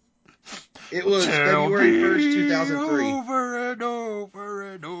 It was Tell February 1st, me 2003. over and over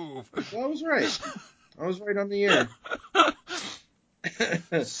and over. Well, I was right. I was right on the year.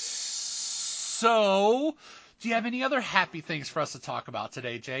 So, do you have any other happy things for us to talk about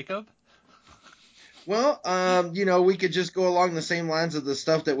today, Jacob? Well, we could just go along the same lines of the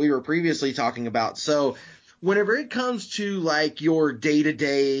stuff that we were previously talking about. So, whenever it comes to like your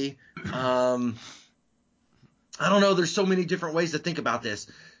day-to-day, I don't know, there's so many different ways to think about this.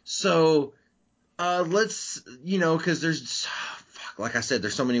 So, let's, because like I said,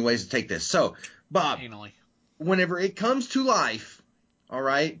 there's so many ways to take this. So, Bob, Anally. whenever it comes to life, all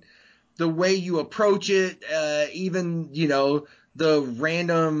right, the way you approach it, even, the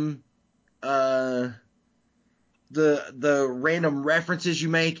random, the random references you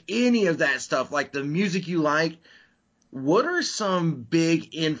make, any of that stuff, like the music you like, what are some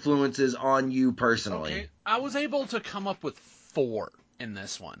big influences on you personally? Okay, I was able to come up with 4 in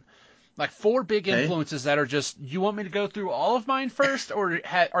this one. Like 4 big Okay. influences that are just. You want me to go through all of mine first, or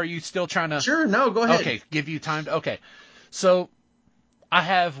are you still trying to? Sure, no, go ahead. Okay, give you time to. Okay, so I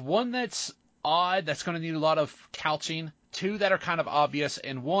have one that's odd, that's going to need a lot of couching. 2 that are kind of obvious,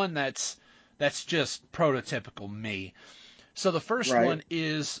 and 1 that's just prototypical me. So the first Right. one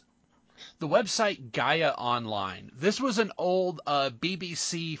is the website Gaia Online. This was an old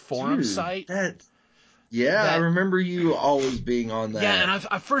BBC forum Dude, site I that. remember you always being on Yeah, and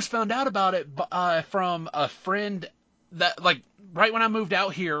that. I first found out about it from a friend that, like, right when I moved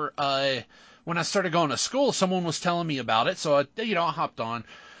out here, when I started going to school, someone was telling me about it, so I hopped on.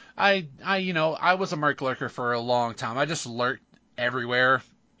 I was a Merc lurker for a long time. I just lurked everywhere,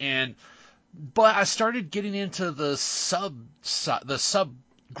 but I started getting into the subgroups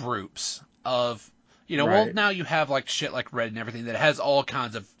of, well, Right. now you have like shit like Reddit and everything that has all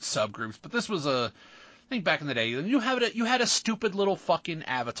kinds of subgroups, but this was I think back in the day, you had a stupid little fucking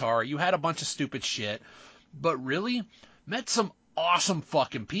avatar, you had a bunch of stupid shit, but really met some awesome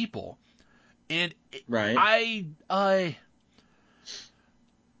fucking people, and Right.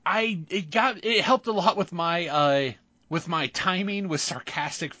 it helped a lot with my timing with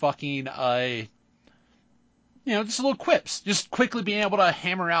sarcastic fucking just little quips, just quickly being able to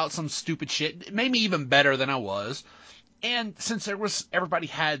hammer out some stupid shit. It made me even better than I was. And since everybody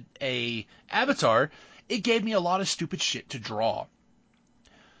had a avatar, it gave me a lot of stupid shit to draw.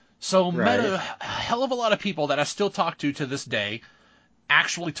 So met Right. a hell of a lot of people that I still talk to this day,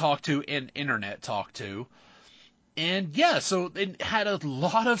 actually talk to and internet talk to. And yeah, so it had a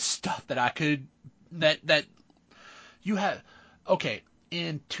lot of stuff that I could that you had. Okay,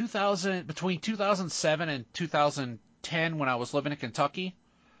 in 2000, between 2007 and 2010, when I was living in Kentucky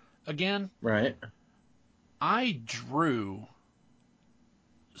again, Right. I drew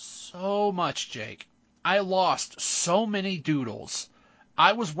so much, Jake. I lost so many doodles.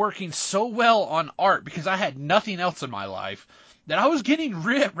 I was working so well on art because I had nothing else in my life that I was getting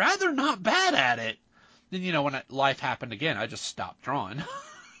rather not bad at it. Then, when life happened again, I just stopped drawing.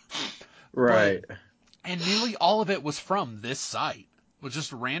 but Right. And nearly all of it was from this site. It was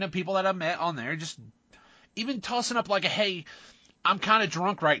just random people that I met on there, just even tossing up like a, hey, I'm kind of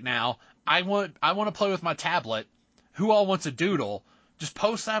drunk right now. I want to play with my tablet. Who all wants a doodle? Just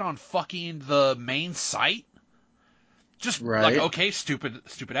post that on fucking the main site. Just like, Right. okay, stupid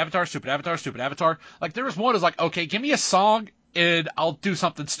avatar, stupid avatar, stupid avatar. Like there was one that's like, okay, give me a song and I'll do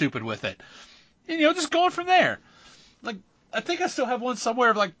something stupid with it. And just going from there. Like I think I still have one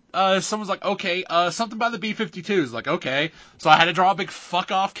somewhere of like someone's like, okay, something by the B-52s. Like, okay. So I had to draw a big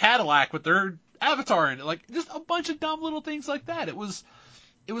fuck off Cadillac with their avatar in it. Like just a bunch of dumb little things like that.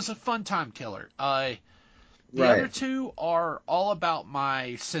 it was a fun time killer. The other Right. two are all about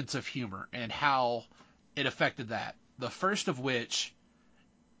my sense of humor and how it affected that. The first of which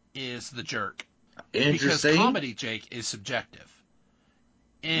is The Jerk, because Interesting. comedy, Jake, is subjective,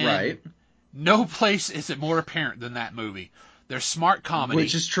 and Right. no place is it more apparent than that movie. There's smart Which comedy.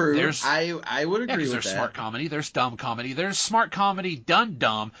 is true. There's I would Yeah, agree because with there's smart that. comedy, there's dumb comedy, there's smart comedy done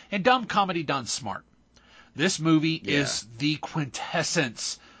dumb, and dumb comedy done smart. This movie Yeah. is the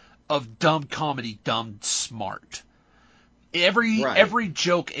quintessence of dumb comedy done smart. Right. Every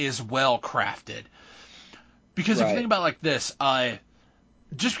joke is well crafted. Because if you think Right. about it like this,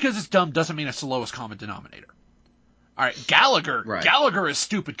 just because it's dumb doesn't mean it's the lowest common denominator. All right, Right. Gallagher is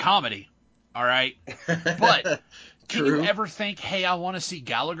stupid comedy. All right, but can you True. ever think, hey, I want to see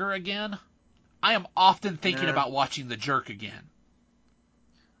Gallagher again? I am often thinking Nah. about watching The Jerk again.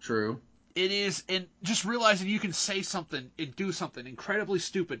 True. It is, and just realizing you can say something and do something incredibly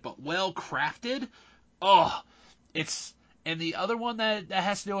stupid but well crafted. Oh, it's and the other one that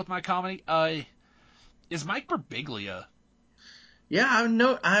has to deal with my comedy is Mike Birbiglia. Yeah, I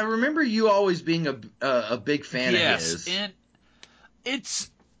know. I remember you always being a big fan of Yes, his. and it's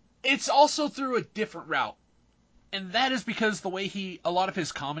it's also through a different route, and that is because the way a lot of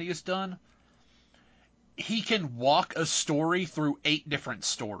his comedy is done, he can walk a story through 8 different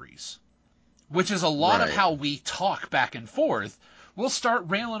stories, which is a lot of Right. how we talk back and forth. We'll start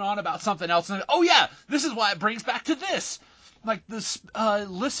railing on about something else, and oh yeah, this is why it brings back to this. Like this,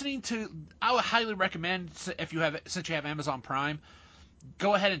 listening to, I would highly recommend, if you have, since you have Amazon Prime,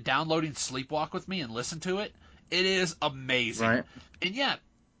 go ahead and downloading Sleepwalk with me and listen to it. It is amazing, Right. and yeah,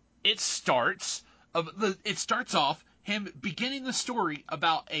 it starts off him beginning the story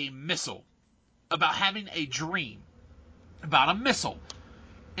about a missile, about having a dream about a missile,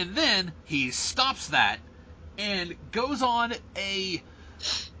 and then he stops that and goes on a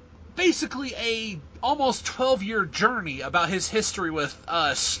basically a almost 12-year journey about his history with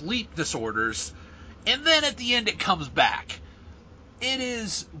sleep disorders, and then at the end it comes back. It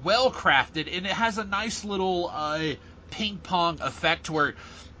is well crafted, and it has a nice little ping pong effect where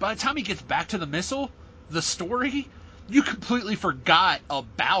by the time he gets back to the missile, the story, you completely forgot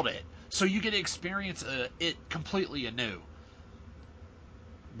about it, so you get to experience it completely anew.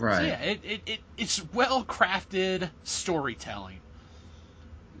 So Right. yeah, it's well crafted storytelling,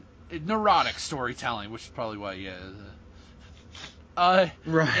 neurotic storytelling, which is probably why, yeah. Uh,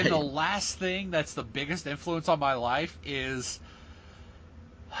 and the Right. last thing that's the biggest influence on my life is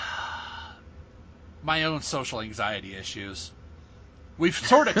my own social anxiety issues. We've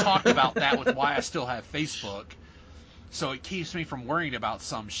sort of talked about that with why I still have Facebook, so it keeps me from worrying about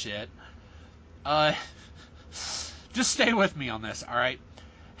some shit. Uh, just stay with me on this, all right?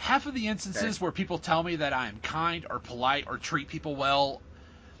 Half of the Okay. instances where people tell me that I am kind or polite or treat people well,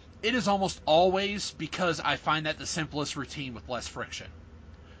 it is almost always because I find that the simplest routine with less friction.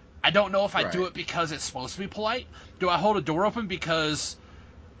 I don't know if I do Right. it because it's supposed to be polite. Do I hold a door open because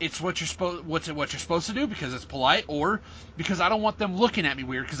it's what you're supposed to do because it's polite, or because I don't want them looking at me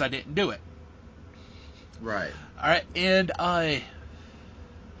weird because I didn't do it? Right. All right, and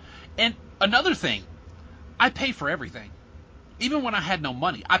another thing, I pay for everything. Even when I had no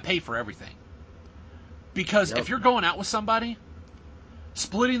money, I pay for everything because if Yep. you're going out with somebody,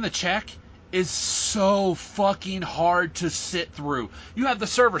 splitting the check is so fucking hard to sit through. You have the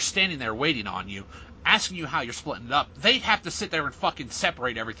server standing there waiting on you, asking you how you're splitting it up. They have to sit there and fucking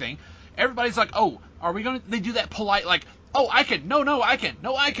separate everything. Everybody's like, oh, are we gonna? They do that polite, like, oh, I can. No, no, I can.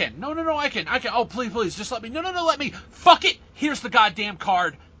 No, I can. No, no, no, I can. I can. Oh, please, please, just let me. No, no, no, let me. Fuck it. Here's the goddamn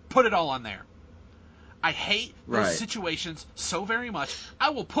card. Put it all on there. I hate those Right. situations so very much. I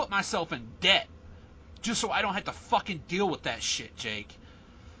will put myself in debt just so I don't have to fucking deal with that shit, Jake.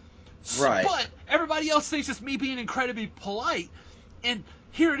 Right. But everybody else thinks it's me being incredibly polite, and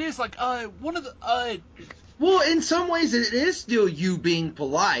here it is. Like, one of the Well, in some ways, it is still you being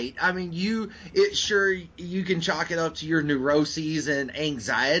polite. I mean, it sure you can chalk it up to your neuroses and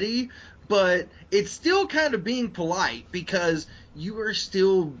anxiety, but it's still kind of being polite because you are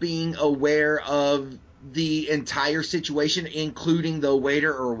still being aware of the entire situation, including the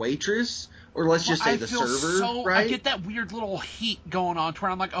waiter or waitress, or let's well, just say the server, I right? get that weird little heat going on to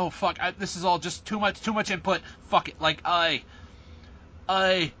where I'm like, oh fuck, this is all just too much input. Fuck it. Like I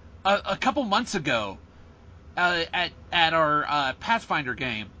a couple months ago, at our Pathfinder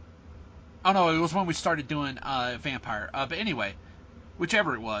game. Oh no, it was when we started doing Vampire. But anyway,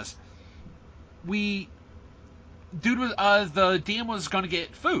 whichever it was, we the DM was going to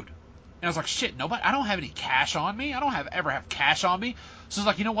get food. And I was like, shit, nobody, I don't have any cash on me. I don't ever have cash on me. So I was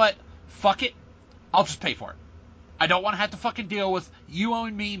like, you know what? Fuck it. I'll just pay for it. I don't want to have to fucking deal with you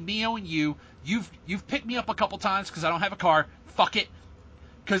owing me owing you. You've picked me up a couple times because I don't have a car. Fuck it.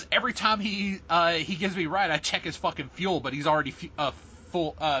 Because every time he gives me a ride, I check his fucking fuel, but he's already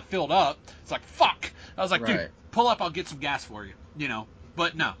filled up. It's like, fuck. I was like, dude, Right. pull up, I'll get some gas for you.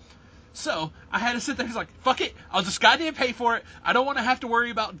 But no. So I had to sit there. He's like, fuck it. I'll just goddamn pay for it. I don't want to have to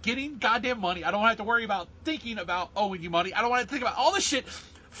worry about getting goddamn money. I don't have to worry about thinking about owing you money. I don't want to think about all this shit.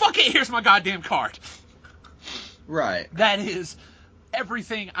 Fuck it. Here's my goddamn card. Right. That is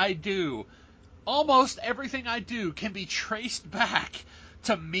everything I do. Almost everything I do can be traced back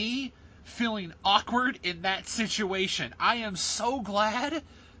to me feeling awkward in that situation. I am so glad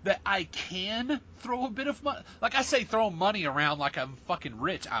that I can throw a bit of money. Like I say, throw money around like I'm fucking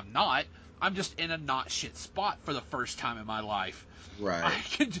rich. I'm not. I'm just in a not shit spot for the first time in my life. Right.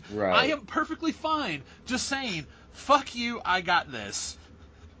 I Right. am perfectly fine just saying, fuck you, I got this.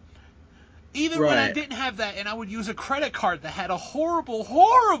 Even when I Right. didn't have that and I would use a credit card that had a horrible,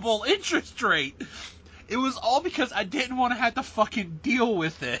 horrible interest rate, it was all because I didn't want to have to fucking deal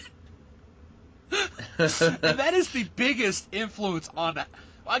with it. And that is the biggest influence on that.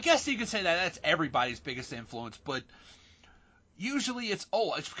 Well, I guess you could say that that's everybody's biggest influence, but usually it's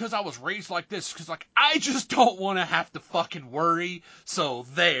because I was raised like this, because like I just don't want to have to fucking worry, so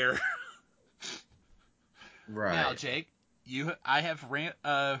there. Right. Now, Jake, I have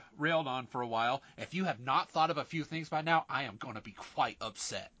railed on for a while. If you have not thought of a few things by now, I am going to be quite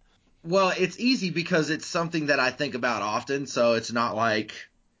upset. Well, it's easy because it's something that I think about often, so it's not like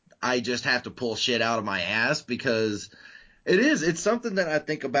I just have to pull shit out of my ass, because it's something that I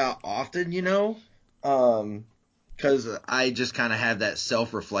think about often, because I just kind of have that Asian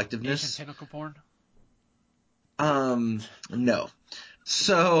self-reflectiveness. tentacle porn? No.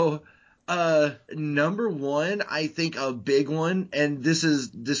 So, number one, I think a big one, and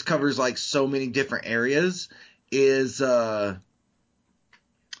this covers like so many different areas, is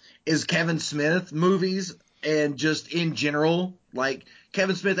Kevin Smith movies, and just in general, like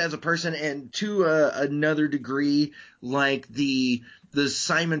Kevin Smith as a person, and to another degree, like the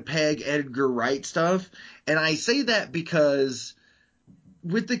Simon Pegg, Edgar Wright stuff. And I say that because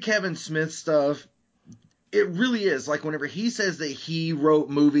with the Kevin Smith stuff, it really is like whenever he says that he wrote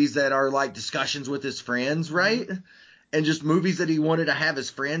movies that are like discussions with his friends, right? Mm-hmm. And just movies that he wanted to have his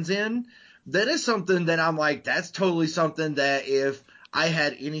friends in. That is something that I'm like, that's totally something that if I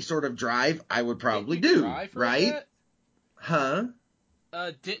had any sort of drive, I would probably do, right? That? Huh?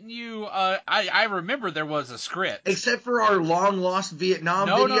 Didn't you? I remember there was a script. Except for our long lost Vietnam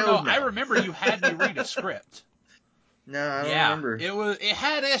video. No. I remember you had me read a script. No, I don't remember. It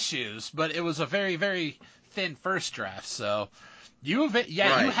had issues, but it was a very, very thin first draft. So you had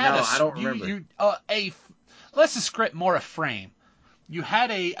I don't remember. Let's describe more a frame. You had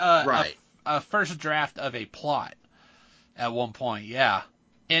a first draft of a plot at one point, yeah,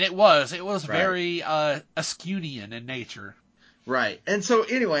 and it was very Askew-ian in nature. Right. And so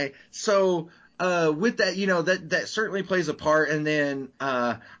anyway, with that, that certainly plays a part. And then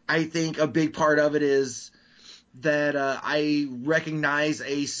I think a big part of it is that I recognize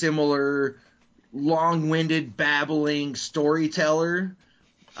a similar long-winded, babbling storyteller.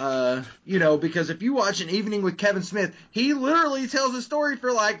 Because if you watch An Evening with Kevin Smith, he literally tells a story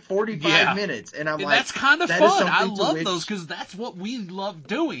for like 45 minutes. And that's kind of fun. I love those because that's what we love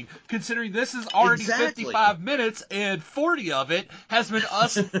doing, considering this is already 55 minutes and 40 of it has been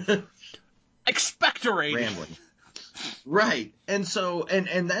us expectorating. Rambling. Right. And so,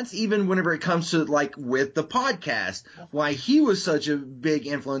 and that's even whenever it comes to like with the podcast, why he was such a big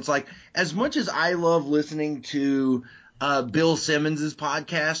influence. Like, as much as I love listening to Bill Simmons'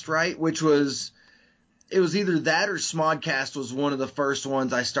 podcast, right? It was either that or Smodcast was one of the first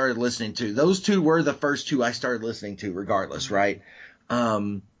ones I started listening to. Those two were the first two I started listening to regardless, right?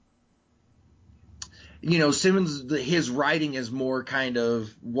 Simmons, his writing is more kind of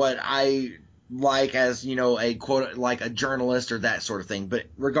what I like as, a quote, like a journalist or that sort of thing. But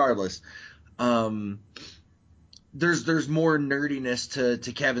regardless, there's more nerdiness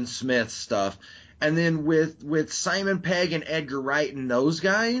to Kevin Smith's stuff. And then with Simon Pegg and Edgar Wright and those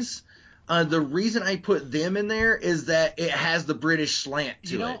guys, the reason I put them in there is that it has the British slant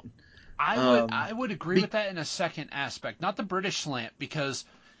to it. I would agree with that in a second aspect. Not the British slant, because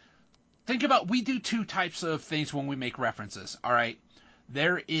think about, we do two types of things when we make references, all right?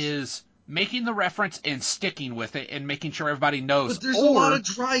 There is making the reference and sticking with it and making sure everybody knows. But there's a lot of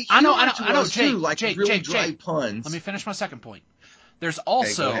dry humor I know, Jake, dry puns. Let me finish my second point. There's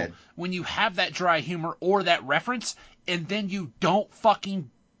also when you have that dry humor or that reference, and then you don't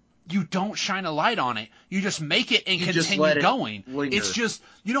shine a light on it. You just make it and continue going. It's just,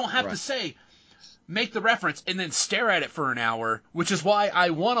 you don't have to say, make the reference and then stare at it for an hour, which is why I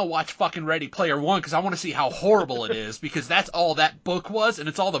want to watch fucking Ready Player One, because I want to see how horrible it is, because that's all that book was, and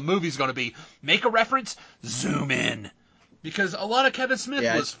it's all the movie's going to be. Make a reference, zoom in. Because a lot of Kevin Smith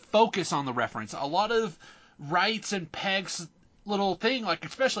was focus on the reference. A lot of Wright's and Pegg's little thing, like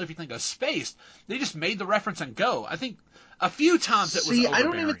especially if you think of Spaced, they just made the reference and go. I think a few times it was overbearing. I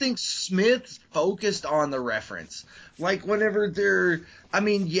don't even think Smith focused on the reference. Like whenever they're, I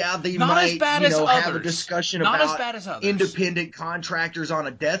mean, yeah, they Not might, as bad you as know, others. have a discussion Not about as bad as others. independent contractors on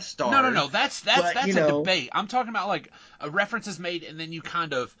a Death Star. No, that's but, a debate. I'm talking about like a reference is made and then you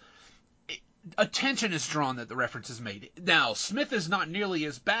kind of attention is drawn that the reference is made. Now, Smith is not nearly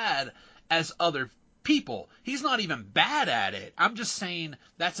as bad as other people. He's not even bad at it. I'm just saying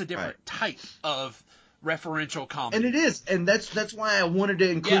that's a different type of referential comedy. And it is, and that's why I wanted to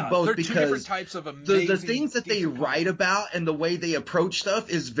include both, they're because two different types of amazing, the things that they write about and the way they approach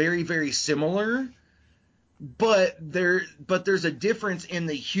stuff is very, very similar, but there's a difference in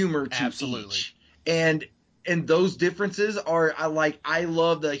the humor to each. And those differences are, I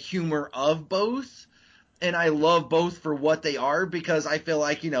love the humor of both, and I love both for what they are, because I feel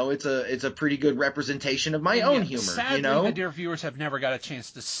like, it's a pretty good representation of my own humor. Sadly, the dear viewers have never got a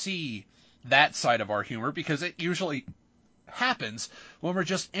chance to see that side of our humor, because it usually happens when we're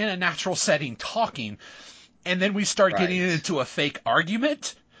just in a natural setting talking, and then we start getting into a fake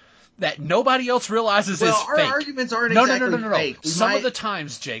argument that nobody else realizes is fake. Our arguments aren't exactly fake. Some of the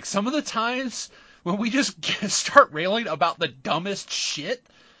times, Jake, when we just start railing about the dumbest shit,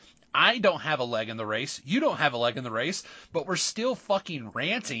 I don't have a leg in the race, you don't have a leg in the race, but we're still fucking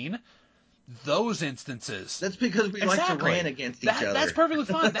ranting. Those instances. That's because we like to rant against each other. That's perfectly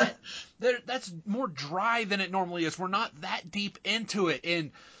fine. That's more dry than it normally is. We're not that deep into it,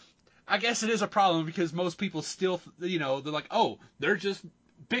 and I guess it is a problem because most people still, they're like, oh, they're just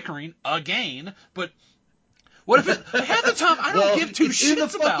bickering again, but what if half the time I don't give two shits about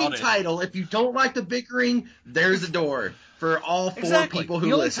it. In the fucking title, if you don't like the bickering, there's a door for all four people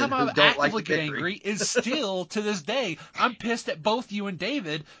who listen who don't like the bickering. The only time I get angry is still, to this day, I'm pissed at both you and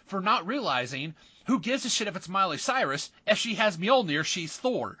David for not realizing who gives a shit if it's Miley Cyrus. If she has Mjolnir, she's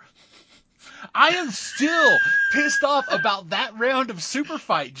Thor. I am still pissed off about that round of Super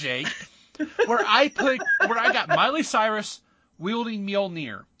Fight, Jake, where I got Miley Cyrus wielding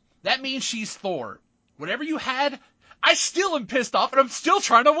Mjolnir. That means she's Thor. Whatever you had, I still am pissed off, and I'm still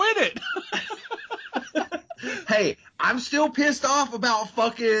trying to win it. Hey, I'm still pissed off about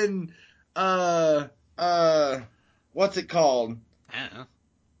fucking, what's it called? I don't know.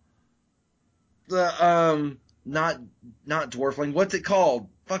 The, not Dwarfling, what's it called?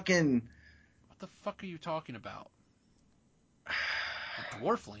 Fucking... What the fuck are you talking about?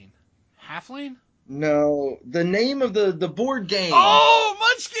 Dwarfling? Halfling? No, the name of the board game. Oh,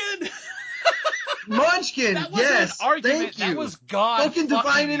 Munchkin! Munchkin, that wasn't yes, an argument. thank you. That was God. Fucking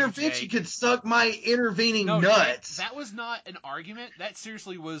divine intervention Jake. could suck my intervening nuts. That was not an argument. That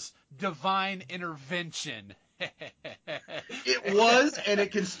seriously was divine intervention. It was, and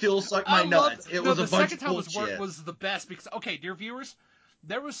it can still suck my nuts. It was a bunch of bullshit. The second time was the best because, okay, dear viewers,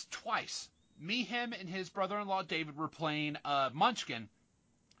 there was twice. Me, him, and his brother-in-law David were playing Munchkin.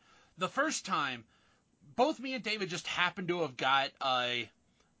 The first time, both me and David just happened to have got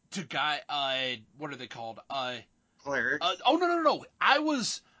what are they called? Clerics. No.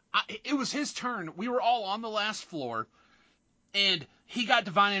 It was his turn. We were all on the last floor, and he got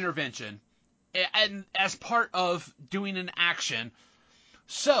divine intervention, and as part of doing an action.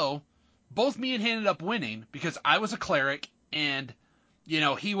 So, both me and him ended up winning because I was a cleric, and he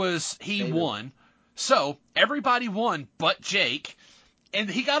won. So everybody won but Jake, and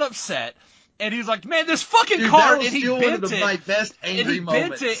he got upset. And he was like, "Man, this fucking card!" That was still one of my best angry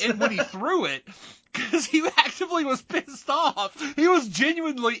moments. Bent it, and when he threw it, because he actively was pissed off, he was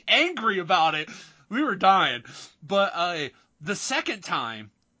genuinely angry about it. We were dying. But the second time,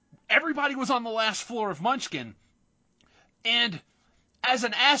 everybody was on the last floor of Munchkin, and as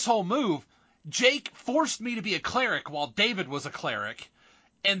an asshole move, Jake forced me to be a cleric while David was a cleric,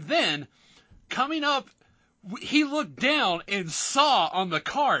 and then coming up. He looked down and saw on the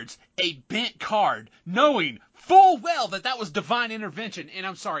cards a bent card, knowing full well that was divine intervention. And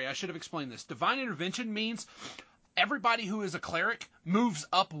I'm sorry, I should have explained this. Divine intervention means everybody who is a cleric moves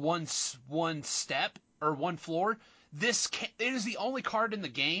up one step or one floor. It is the only card in the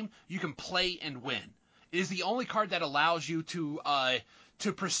game you can play and win. It is the only card that allows you to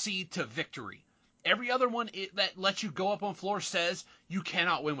proceed to victory. Every other one that lets you go up on floor says you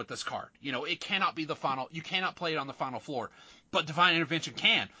cannot win with this card. It cannot be the final. You cannot play it on the final floor. But Divine Intervention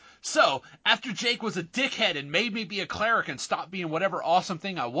can. So, after Jake was a dickhead and made me be a cleric and stop being whatever awesome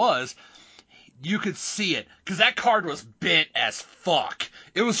thing I was, You could see it, because that card was bent as fuck.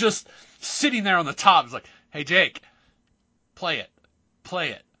 It was just sitting there on the top. It's like, hey, Jake, play it. Play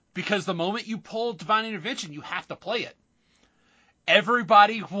it. Because the moment you pull Divine Intervention, you have to play it.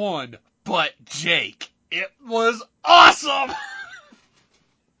 Everybody won but Jake. It was awesome!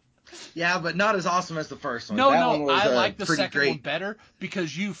 Yeah, but not as awesome as the first one. No, that one was, I like the pretty second great. one better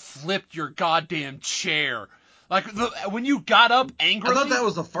because you flipped your goddamn chair. Like, when you got up angrily... I thought that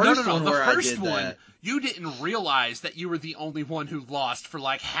was the first one where I did that. The first one, you didn't realize that you were the only one who lost for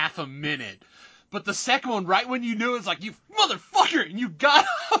like half a minute. But the second one, right when you knew, it's like, you motherfucker! And you got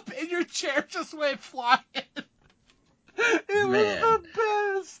up and your chair just went flying. It was the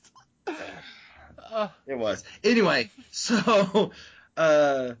best. It was. Anyway, so,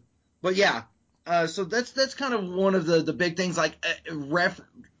 but yeah, so that's kind of one of the big things, like,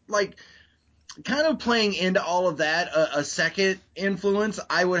 kind of playing into all of that, a second influence,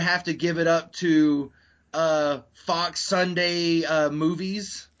 I would have to give it up to, Fox Sunday,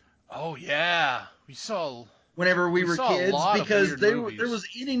 movies. Oh yeah, we saw... Whenever we were kids, because there movies. was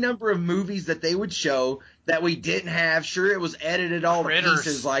any number of movies that they would show that we didn't have. Sure, it was edited all to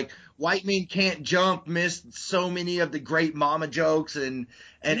pieces. Like White Men Can't Jump missed so many of the great mama jokes and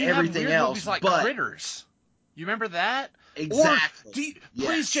everything else. Movies like but Critters, you remember that? Exactly.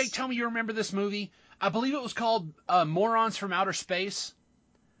 Please, Jake, tell me you remember this movie. I believe it was called Morons from Outer Space.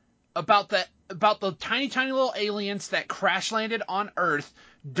 About the tiny little aliens that crash landed on Earth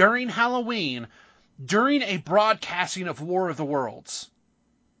during Halloween. During a broadcasting of War of the Worlds.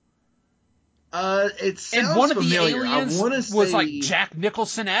 It sounds and one familiar. Of the aliens I want to say... was like Jack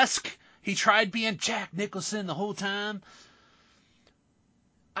Nicholson-esque. He tried being Jack Nicholson the whole time.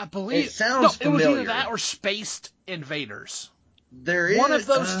 I believe... It sounds familiar. It was either that or Spaced Invaders. There is... One of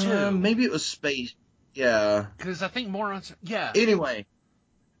those two. Maybe it was Space. Yeah. Because I think Morons... Yeah. Anyway.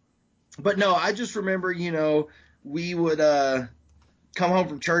 But no, I just remember, we would come home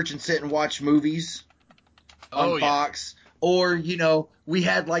from church and sit and watch movies on Fox. Or, we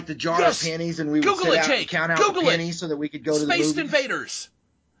had like the jar of pennies and we would sit out and count out the pennies so that we could go to the movies. Spaced Invaders.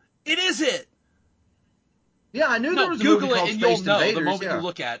 It is it. Yeah, I knew there was a movie called Spaced Invaders. The moment you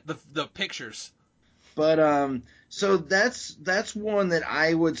look at the pictures. But so that's one that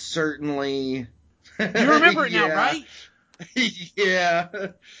I would certainly. You remember it now, right? Yeah.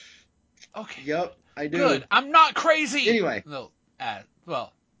 Okay. Yep, I do. Good. I'm not crazy. Anyway. No.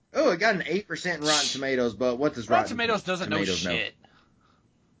 Well. Oh, it got an 8% in Rotten Tomatoes, but what does Rotten Tomatoes doesn't know shit.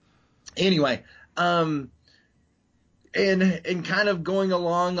 Anyway, and kind of going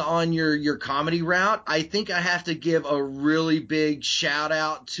along on your comedy route, I think I have to give a really big shout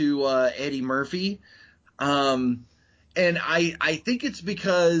out to Eddie Murphy. And I think it's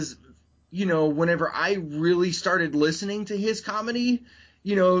because, whenever I really started listening to his comedy,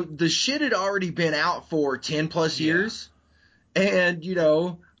 the shit had already been out for 10 plus years. And,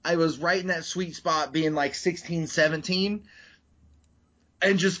 I was right in that sweet spot being like 16, 17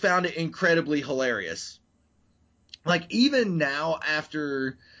 and just found it incredibly hilarious. Like even now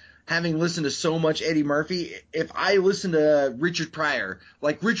after having listened to so much Eddie Murphy, if I listen to Richard Pryor,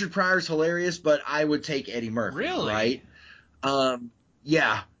 like Richard Pryor's hilarious, but I would take Eddie Murphy. Really? Right?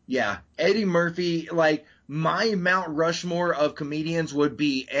 Yeah. Eddie Murphy, like my Mount Rushmore of comedians would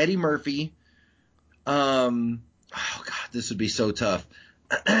be Eddie Murphy. Oh God, this would be so tough.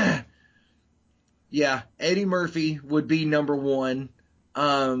 Yeah, Eddie Murphy would be number one.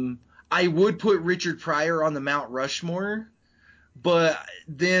 I would put Richard Pryor on the Mount Rushmore, but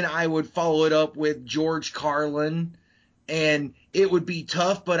then I would follow it up with George Carlin, and it would be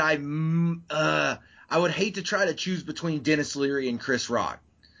tough, but I would hate to try to choose between Dennis Leary and Chris Rock.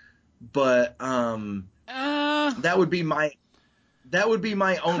 But that would be my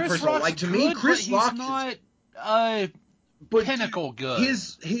own Chris personal. Rock's like to good, me, Chris Rock is not pinnacle good.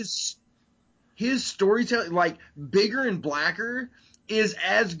 His storytelling, like Bigger and Blacker, is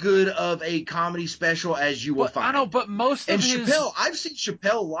as good of a comedy special as you will find. I know, but most of his... Chappelle, I've seen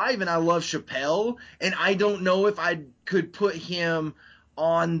Chappelle live, and I love Chappelle, and I don't know if I could put him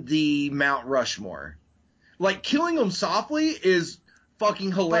on the Mount Rushmore. Like, Killing Him Softly is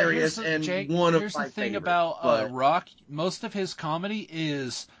fucking hilarious and Jake, one of my favorites. Here's the thing about Rock. Most of his comedy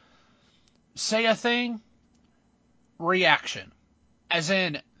is say a thing, reaction. As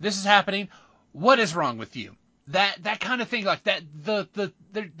in, this is happening, what is wrong with you? That kind of thing, like that.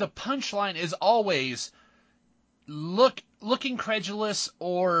 The punchline is always look incredulous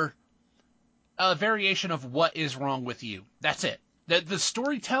or a variation of what is wrong with you. That's it. The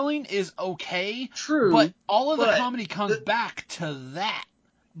storytelling is okay. True, but all of the comedy comes back to that.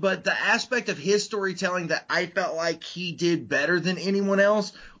 But the aspect of his storytelling that I felt like he did better than anyone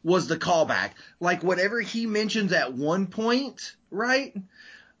else was the callback. Like whatever he mentions at one point, right?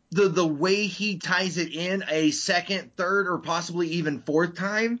 The way he ties it in a second, third, or possibly even fourth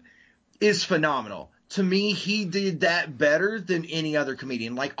time is phenomenal. To me, he did that better than any other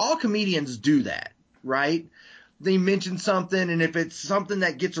comedian. Like, all comedians do that, right? They mention something, and if it's something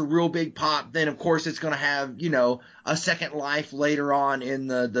that gets a real big pop, then of course it's going to have, a second life later on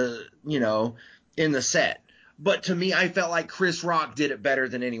in in the set. But to me, I felt like Chris Rock did it better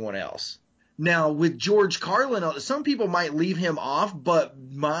than anyone else. Now, with George Carlin, some people might leave him off, but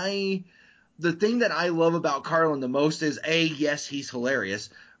the thing that I love about Carlin the most is, A, yes, he's hilarious,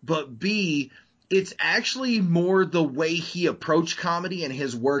 but B, it's actually more the way he approached comedy and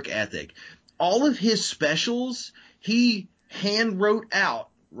his work ethic. All of his specials, he hand wrote out,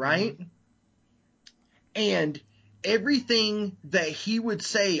 right? Mm-hmm. And everything that he would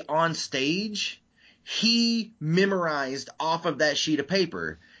say on stage, he memorized off of that sheet of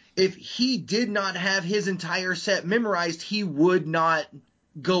paper. If he did not have his entire set memorized, he would not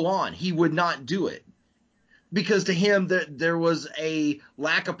go on. He would not do it. Because to him, there was a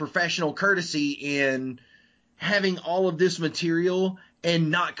lack of professional courtesy in having all of this material and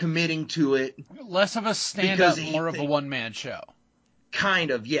not committing to it. Less of a stand-up, more of a one-man show.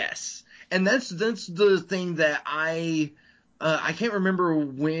 Kind of, yes. And that's the thing that I can't remember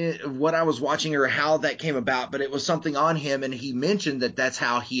what I was watching or how that came about, but it was something on him, and he mentioned that that's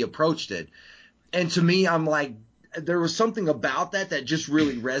how he approached it. And to me, I'm like, there was something about that just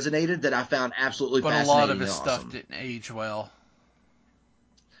really resonated that I found absolutely fascinating. But a lot of his stuff didn't age well.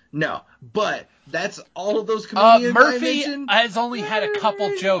 No, but that's all of those comedians Murphy I mentioned. has only had a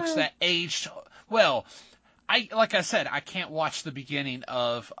couple jokes that aged well. Like I said, I can't watch the beginning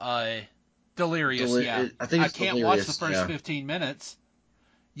of Delirious. I think it's I can't Delirious, watch the first 15 minutes.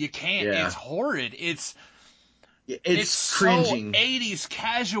 You can't. Yeah. It's horrid. It's cringing. So 80s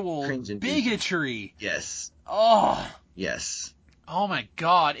casual bigotry. Yes. Oh. Yes. Oh my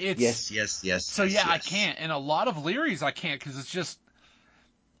God. It's yes. So yeah, yes. I can't. And a lot of Leary's I can't because it's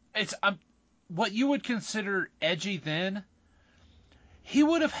what you would consider edgy then. He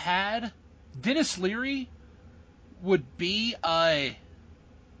would have had Dennis Leary would be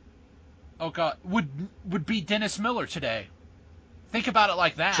would be Dennis Miller today. Think about it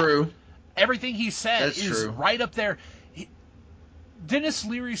like that. True. Everything he said That's is true. right up there. Dennis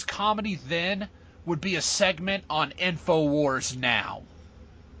Leary's comedy then would be a segment on InfoWars now.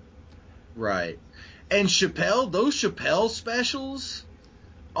 Right. And those Chappelle specials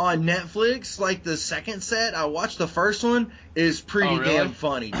on Netflix, like the second set, I watched the first one, is pretty damn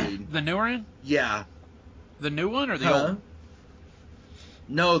funny, dude. The new one? Yeah. The new one or the old?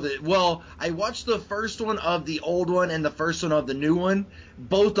 No, I watched the first one of the old one and the first one of the new one.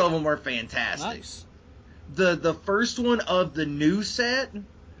 Both of them are fantastic. Nice. The first one of the new set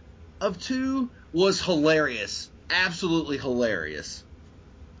of 2 was hilarious. Absolutely hilarious.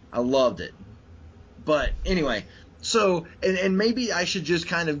 I loved it. But anyway, so, and maybe I should just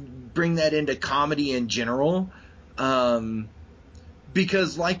kind of bring that into comedy in general.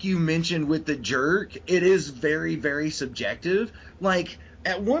 Because like you mentioned with The Jerk, it is very, very subjective. Like,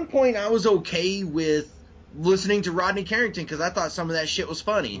 at one point I was okay with listening to Rodney Carrington because I thought some of that shit was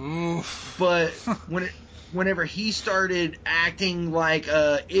funny. Oof. But whenever he started acting like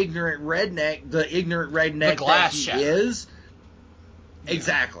the ignorant redneck that he is, yeah.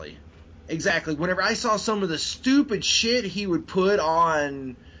 Exactly. Whenever I saw some of the stupid shit he would put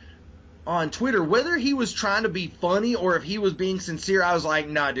on Twitter, whether he was trying to be funny or if he was being sincere, I was like,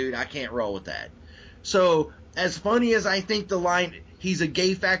 nah, dude, I can't roll with that. So, as funny as I think the line, he's a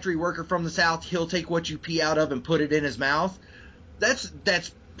gay factory worker from the South, he'll take what you pee out of and put it in his mouth, that's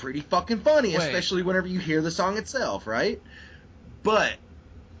pretty fucking funny, especially whenever you hear the song itself, right? But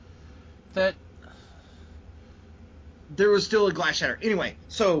there was still a glass shatter. Anyway,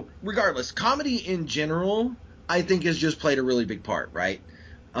 so regardless, comedy in general, I think has just played a really big part, right?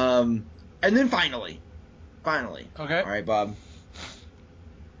 And then finally, okay, all right, Bob,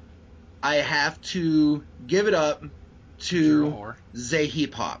 I have to give it up to Zay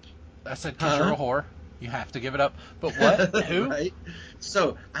Hip Hop. I said because you're a whore. You have to give it up. But what? Who? Right?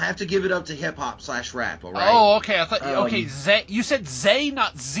 So, I have to give it up to hip-hop/rap, all right? Oh, okay. I thought, okay, Zay. You said Zay,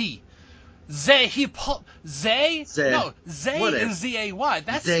 not Z. Zay Hip Hop. Zay? No, Zay is Z-A-Y.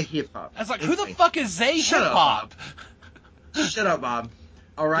 That's Zay Hip Hop. I was like, who the fuck is Zay Hip Hop? Shut up, Bob.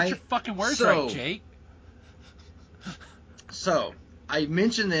 All right? Get your fucking words right, Jake. So, I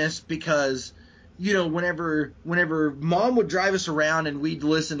mention this because, you know, whenever Mom would drive us around and we'd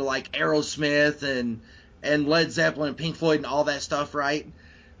listen to like Aerosmith and Led Zeppelin and Pink Floyd and all that stuff, right?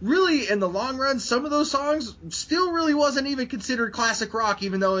 really, in the long run, some of those songs still really wasn't even considered classic rock,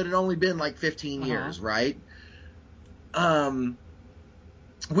 even though it had only been like 15 years, right?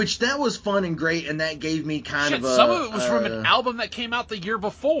 Which that was fun and great, and that gave me kind of a... Some of it was from an album that came out the year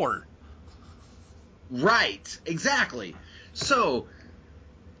before. Right, exactly. So,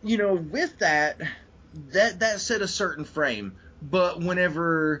 you know, with that set a certain frame. But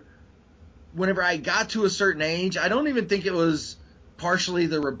whenever I got to a certain age, I don't even think it was partially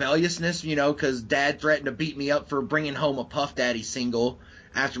the rebelliousness, you know, because Dad threatened to beat me up for bringing home a Puff Daddy single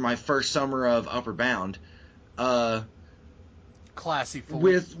after my first summer of Upper Bound. Classy fool.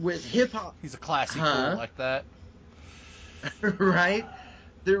 With hip hop, he's a classy fool like that, right?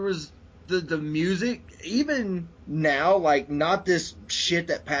 There was the music, even now, like, not this shit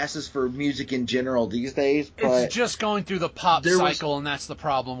that passes for music in general these days, but it's just going through the pop cycle, and that's the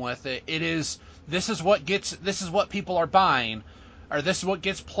problem with it. This is what people are buying, or this is what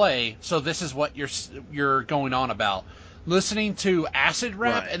gets play, so this is what you're going on about. Listening to acid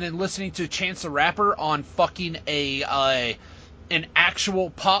rap and then listening to Chance the Rapper on fucking an actual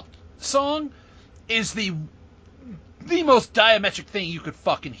pop song is the most diametric thing you could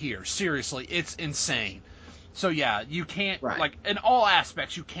fucking hear. Seriously, it's insane. So yeah, you can't, like, in all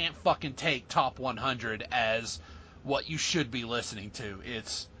aspects, you can't fucking take Top 100 as what you should be listening to.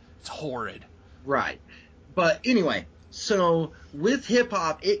 It's horrid. Right. But anyway, so with hip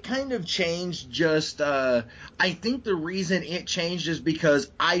hop, it kind of changed just, I think the reason it changed is because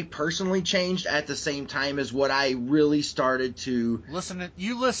I personally changed at the same time as what I really started to...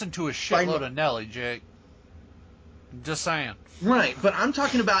 You listen to a shitload of Nelly, Jake. Just saying. Right, but I'm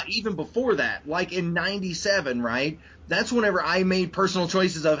talking about even before that, like in 97, right? That's whenever I made personal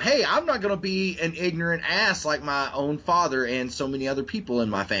choices of, hey, I'm not going to be an ignorant ass like my own father and so many other people in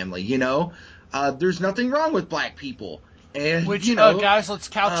my family, you know? There's nothing wrong with black people. And, which, you know, guys, let's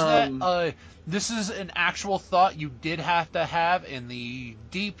couch that. This is an actual thought you did have to have in the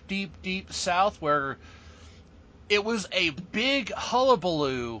deep, deep, deep South, where it was a big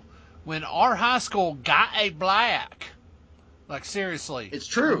hullabaloo when our high school got a black. Like, seriously. It's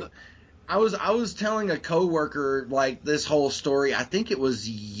true. I was telling a coworker, like, this whole story, I think it was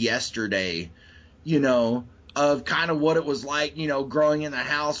yesterday, you know, of kind of what it was like, you know, growing up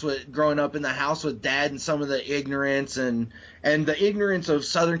in the house with Dad, and some of the ignorance and the ignorance of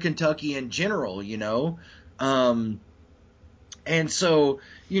Southern Kentucky in general, you know. And so,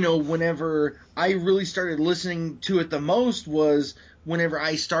 you know, whenever I really started listening to it the most was whenever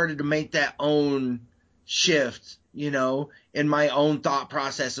I started to make that own shift, you know, in my own thought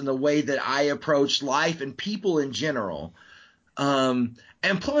process and the way that I approach life and people in general.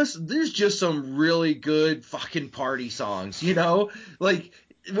 And plus, there's just some really good fucking party songs, you know? Like,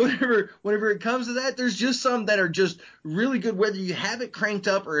 whenever it comes to that, there's just some that are just really good, whether you have it cranked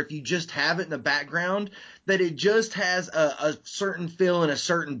up or if you just have it in the background, that it just has a certain feel and a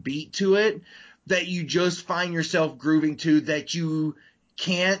certain beat to it that you just find yourself grooving to, that you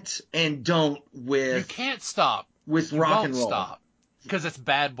can't and don't with... You can't stop. With rock and roll. Stop. Because it's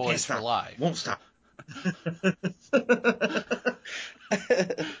Bad Boys for Life. Won't stop.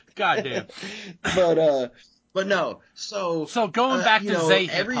 Goddamn. But no. So going back to Zay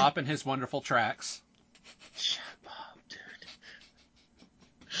Hip Hop and his wonderful tracks. Shut up, dude.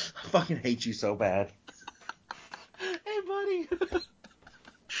 I fucking hate you so bad. Hey, buddy.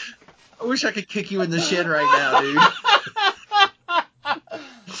 I wish I could kick you in the shin right now, dude.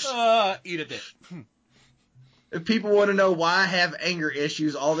 Eat a dick. If people want to know why I have anger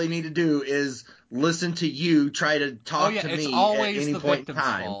issues, all they need to do is listen to you try to talk to me at any point in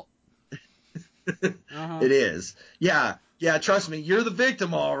time. Fault. It is. Yeah, trust me, you're the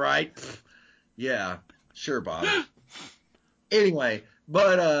victim, all right. Yeah, sure, Bob. Anyway,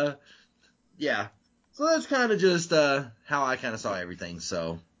 but yeah. So that's kind of just how I kind of saw everything,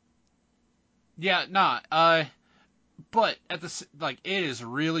 so. Yeah, but at the it is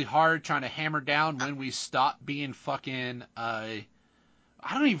really hard trying to hammer down when we stop being fucking. I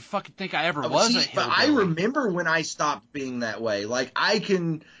don't even fucking think I ever was a hillbilly. But I remember when I stopped being that way. Like, I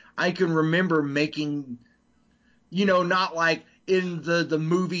can remember making, you know, not like in the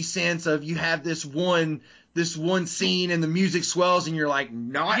movie sense of you have this one scene and the music swells and you're like,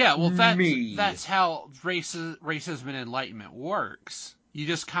 not me. That's how racism and enlightenment works. You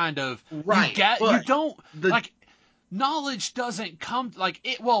just kind of knowledge doesn't come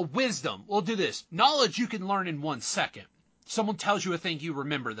wisdom. We'll do this. Knowledge you can learn in 1 second. Someone tells you a thing, you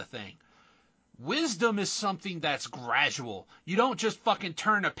remember the thing. Wisdom is something that's gradual. You don't just fucking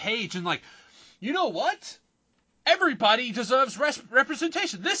turn a page and like, you know what? Everybody deserves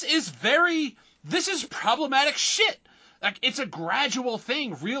representation. This is problematic shit. Like, it's a gradual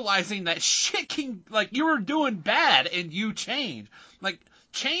thing, realizing that shit can, like, you were doing bad and you change. Like,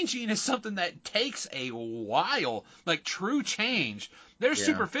 changing is something that takes a while. Like, true change. There's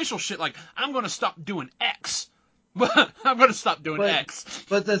superficial shit like, I'm going to stop doing X. I'm going to stop doing X.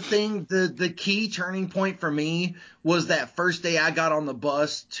 But the key turning point for me was that first day I got on the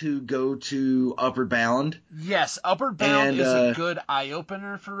bus to go to Upward Bound. Yes, Upward Bound is a good eye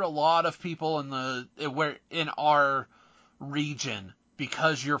opener for a lot of people in our region,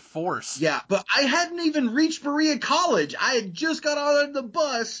 because you're forced. Yeah, but I hadn't even reached Berea College. I had just got on the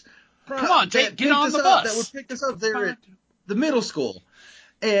bus. Come on, Jake, get on the bus. That would pick us up there at the middle school.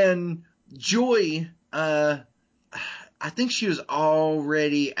 And Joy, I think she was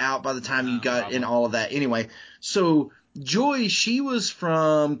already out by the time you got in all of that. Anyway, so Joy, she was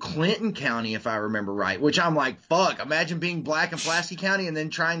from Clinton County, if I remember right, which I'm like, fuck, imagine being black in Pulaski County and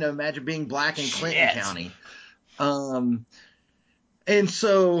then trying to imagine being black in Clinton County. And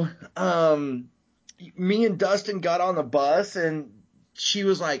so me and Dustin got on the bus, and she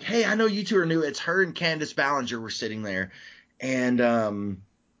was like, hey, I know you two are new. It's her and Candace Ballinger were sitting there. And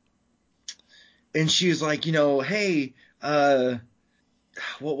she was like, hey, what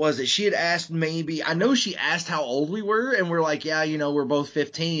was it? She had asked I know she asked how old we were, and we're like, yeah, we're both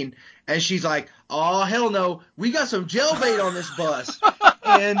 15. And she's like, oh, hell no, we got some jailbait on this bus.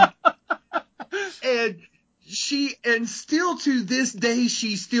 And still to this day,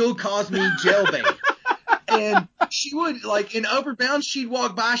 she still calls me jailbait. And she would, like, in Upward Bound, she'd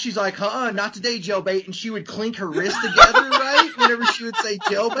walk by, she's like, not today, jailbait. And she would clink her wrist together, right? Whenever she would say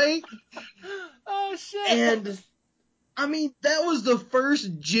jailbait. Oh, shit. And, I mean, that was the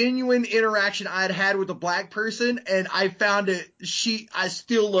first genuine interaction I'd had with a black person, and I found I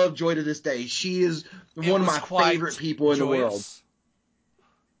still love Joy to this day. She is one of my favorite people in the world.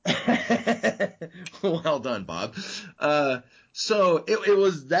 Well done, Bob. So it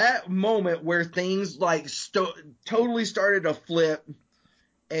was that moment where things like totally started to flip,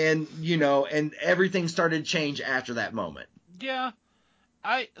 and and everything started to change after that moment. Yeah,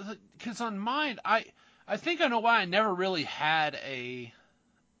 because on mine, I think I know why I never really had a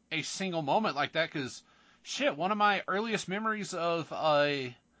single moment like that. Because shit, one of my earliest memories of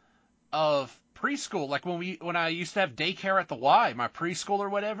preschool, like when I used to have daycare at the Y, my preschool or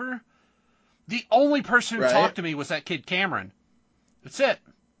whatever, the only person who talked to me was that kid Cameron. That's it.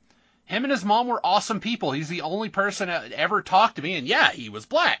 Him and his mom were awesome people. He's the only person that ever talked to me, and yeah, he was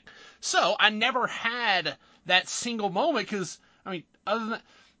black. So I never had that single moment because, I mean, other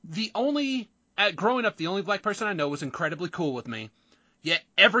than growing up, the only black person I know was incredibly cool with me. Yet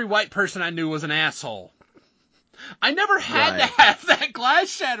every white person I knew was an asshole. I never had to have that glass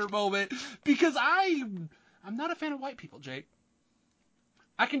shatter moment because I'm not a fan of white people, Jake.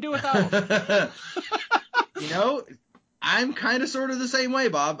 I can do without them. I'm kind of sort of the same way,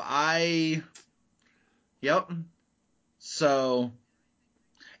 Bob. Yep. So,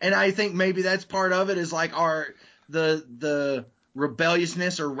 and I think maybe that's part of it is like the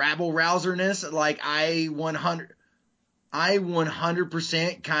rebelliousness or rabble-rouserness. Like I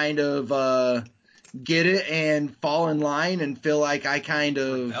 100% kind of get it and fall in line and feel like I kind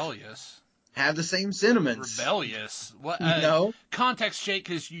of rebellious. Have the same sentiments. Rebellious. What? No. Context, Jake,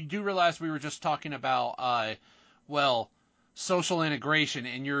 because you do realize we were just talking about, social integration,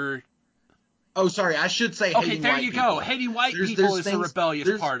 and you're. Oh, sorry. I should say. Okay, there you go. Hating white people is the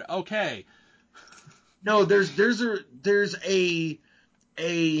rebellious part. Okay. No, there's the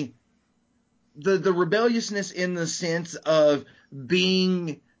rebelliousness in the sense of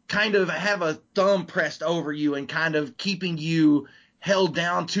being kind of have a thumb pressed over you and kind of keeping you held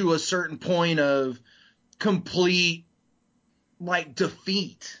down to a certain point of complete like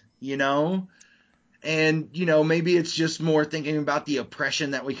defeat, and maybe it's just more thinking about the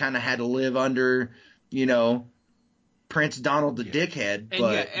oppression that we kind of had to live under, Prince Donald the dickhead. And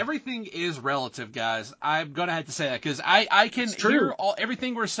but yeah, everything is relative, guys. I'm gonna have to say that because I can hear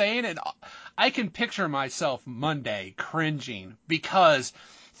everything we're saying, and I can picture myself Monday cringing because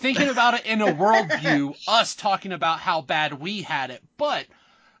thinking about it in a worldview, us talking about how bad we had it, but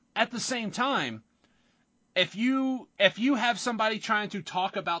at the same time, if you have somebody trying to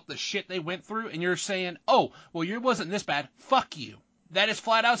talk about the shit they went through, and you're saying, "Oh, well, yours wasn't this bad," fuck you. That is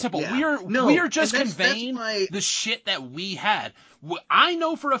flat out simple. Yeah. We are just conveying the shit that we had. I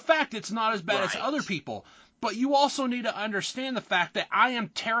know for a fact it's not as bad as other people, but you also need to understand the fact that I am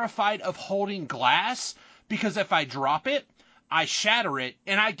terrified of holding glass because if I drop it, I shatter it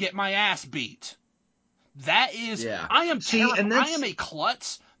and I get my ass beat. That is, I am terrified. I am a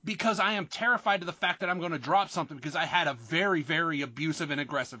klutz because I am terrified of the fact that I'm going to drop something because I had a very, very abusive and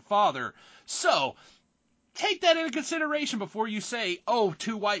aggressive father. So, take that into consideration before you say, oh,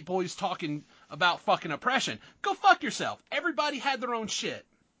 two white boys talking about fucking oppression. Go fuck yourself. Everybody had their own shit.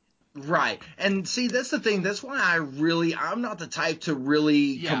 Right. And see, that's the thing. That's why I'm not the type to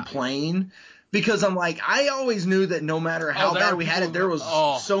really complain. Because I'm like, I always knew that no matter how bad we had it, there was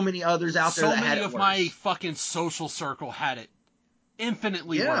so many others out there that had it worse. So many of my fucking social circle had it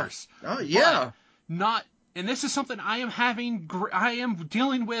infinitely worse. Oh, yeah. But not, and this is something I am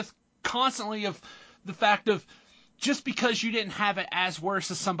dealing with constantly, of the fact of, just because you didn't have it as worse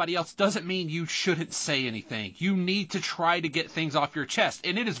as somebody else doesn't mean you shouldn't say anything. You need to try to get things off your chest.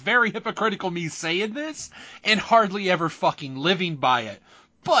 And it is very hypocritical me saying this and hardly ever fucking living by it.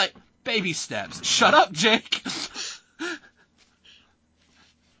 But baby steps. Shut up, Jake. It's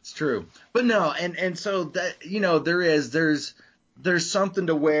true. But no, and so that, there's something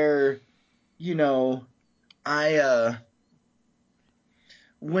to where,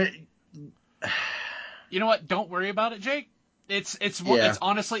 when you know what? Don't worry about it, Jake. It's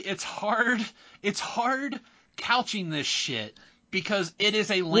honestly, it's hard couching this shit because it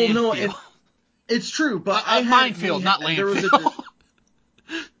is a landfill. Well, no, it's true, but minefield, not landfill.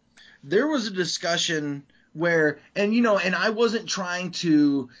 There was a discussion where, and I wasn't trying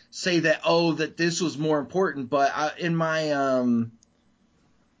to say that, that this was more important, but in my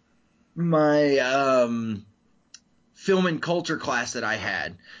film and culture class that I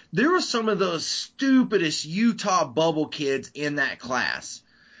had, there were some of those stupidest Utah bubble kids in that class.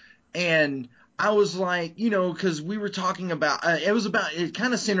 And I was like, because we were talking about, it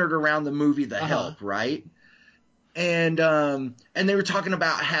kind of centered around the movie The Help, right? And they were talking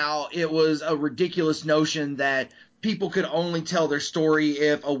about how it was a ridiculous notion that people could only tell their story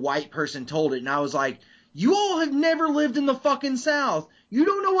if a white person told it. And I was like, you all have never lived in the fucking South. You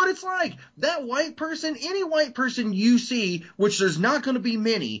don't know what it's like. That white person, any white person you see, which there's not going to be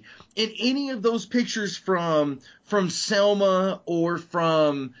many, in any of those pictures from Selma or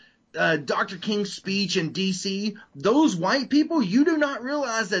from Dr. King's speech in D.C., those white people, you do not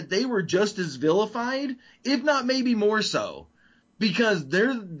realize that they were just as vilified, if not maybe more so, because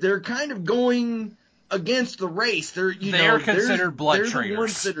they're kind of going against the race. They're considered blood traitors. The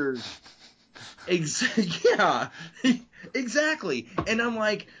ones that are, yeah, exactly. And I'm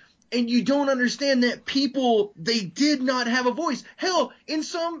like, and you don't understand that people, they did not have a voice. Hell, in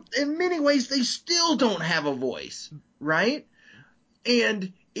many ways, they still don't have a voice, right?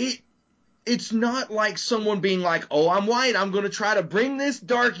 And it's not like someone being like, oh, I'm white, I'm going to try to bring this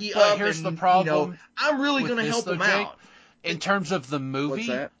darky up. Here's the problem. I'm really going to help him out. In terms of the movie, what's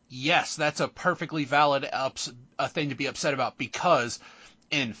that? Yes, that's a perfectly valid thing to be upset about, because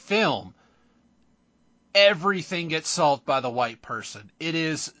in film, everything gets solved by the white person. It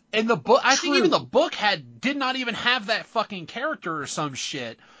is in the book. I think even the book did not even have that fucking character or some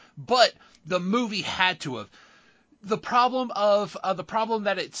shit, but the movie had to have. The problem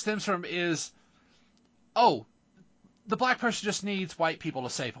that it stems from is, the black person just needs white people to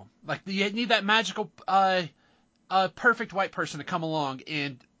save him. Like, you need that magical, perfect white person to come along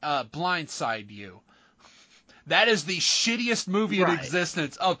and blindside you. That is the shittiest movie in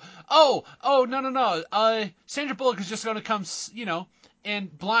existence. No. Sandra Bullock is just going to come,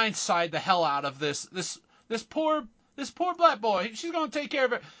 and blindside the hell out of this poor black boy. She's going to take care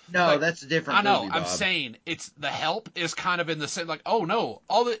of it. No, that's a different movie, Bob. I'm saying it's The Help is kind of in the same, like, oh no,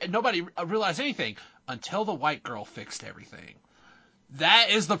 nobody realized anything until the white girl fixed everything. That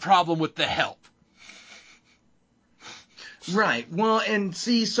is the problem with The Help. Right. Well, and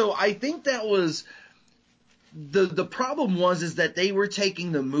see, so I think that was the problem is that they were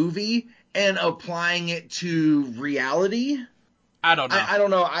taking the movie and applying it to reality. I don't know. I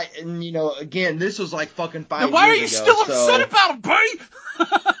don't know. Again, this was like fucking 5 years ago. Why are you still upset about it, boy?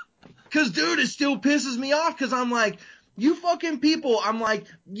 Because, dude, it still pisses me off, because I'm like, you fucking people, I'm like,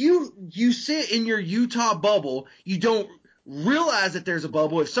 you sit in your Utah bubble, you don't realize that there's a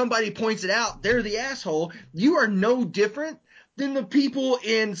bubble. If somebody points it out, they're the asshole. You are no different than the people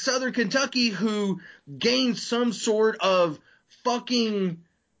in Southern Kentucky who gained some sort of fucking,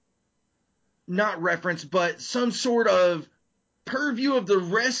 not reference, but some sort of purview of the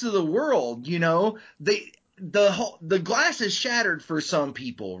rest of the world. The glass is shattered for some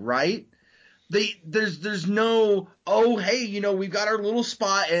people, right? There's no, we've got our little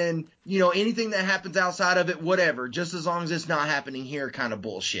spot, and anything that happens outside of it, whatever, just as long as it's not happening here, kind of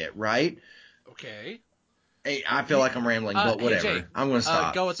bullshit, right? Okay. Hey, I feel like I'm rambling, but whatever. Hey, Jay, I'm gonna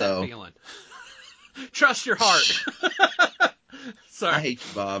stop. Go with that feeling. Trust your heart. Sorry. I hate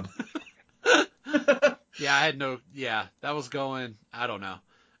you, Bob. Yeah, that was going, I don't know.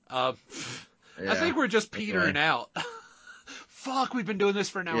 I think we're just petering out. Fuck, we've been doing this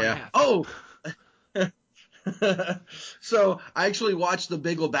for an hour and a half. Oh, So I actually watched The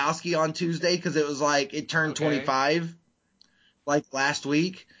Big Lebowski on Tuesday because it was like it turned 25 like last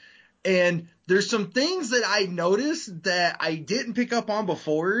week. And there's some things that I noticed that I didn't pick up on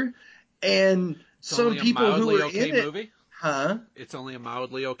before. And some people who were in it. Movie? Huh? It's only a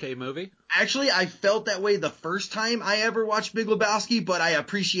mildly okay movie? Actually, I felt that way the first time I ever watched Big Lebowski, but I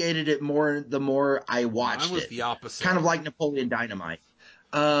appreciated it more the more I watched it. Mine was the opposite. Kind of like Napoleon Dynamite.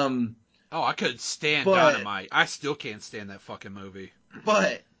 I couldn't stand Dynamite. I still can't stand that fucking movie.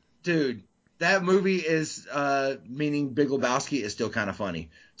 But, dude, that movie is, meaning Big Lebowski is still kind of funny.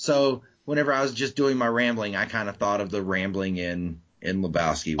 So, whenever I was just doing my rambling, I kind of thought of the rambling in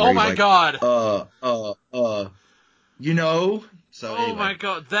Lebowski. Oh my god! You know? So, anyway. My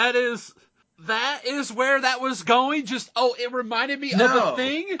god, that is where that was going? Just, it reminded me of a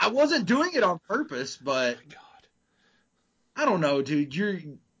thing? I wasn't doing it on purpose, but... Oh my god. I don't know, dude.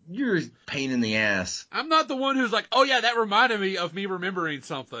 You're a pain in the ass. I'm not the one who's like, oh yeah, that reminded me of me remembering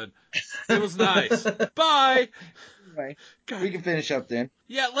something. It was nice. Bye. Anyway, we can finish up then.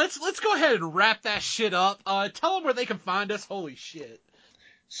 Yeah, let's go ahead and wrap that shit up. Tell them where they can find us. Holy shit.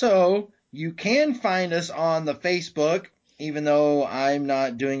 So, you can find us on the Facebook, even though I'm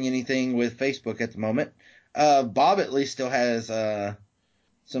not doing anything with Facebook at the moment. Bob at least still has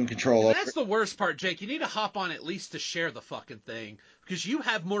some control over it. That's the worst part, Jake. You need to hop on at least to share the fucking thing, because you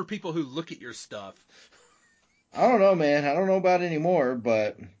have more people who look at your stuff. I don't know, man. I don't know about anymore,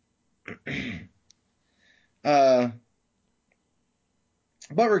 but but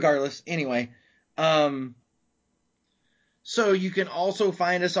regardless, anyway, so you can also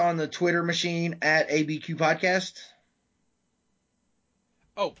find us on the Twitter machine at ABQ Podcast.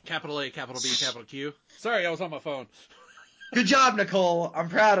 Oh, capital A, capital B, capital Q. Sorry, I was on my phone. Good job, Nicole. I'm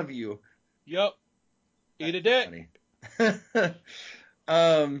proud of you. Yep. Eat a dick.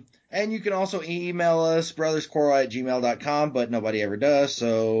 And you can also email us, brothersquarrel@gmail.com, but nobody ever does,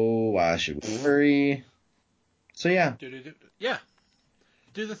 so why should we worry? So, yeah. Yeah.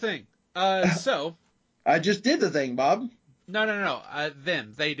 Do the thing. So. I just did the thing, Bob. No.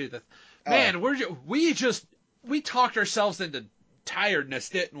 They do the... Man, we talked ourselves into tiredness,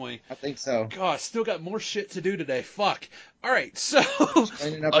 didn't we? I think so. God, still got more shit to do today. Fuck. All right, so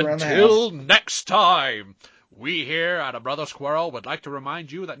until next time, we here at A Brother Squirrel would like to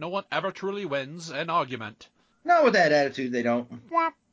remind you that no one ever truly wins an argument. Not with that attitude, they don't.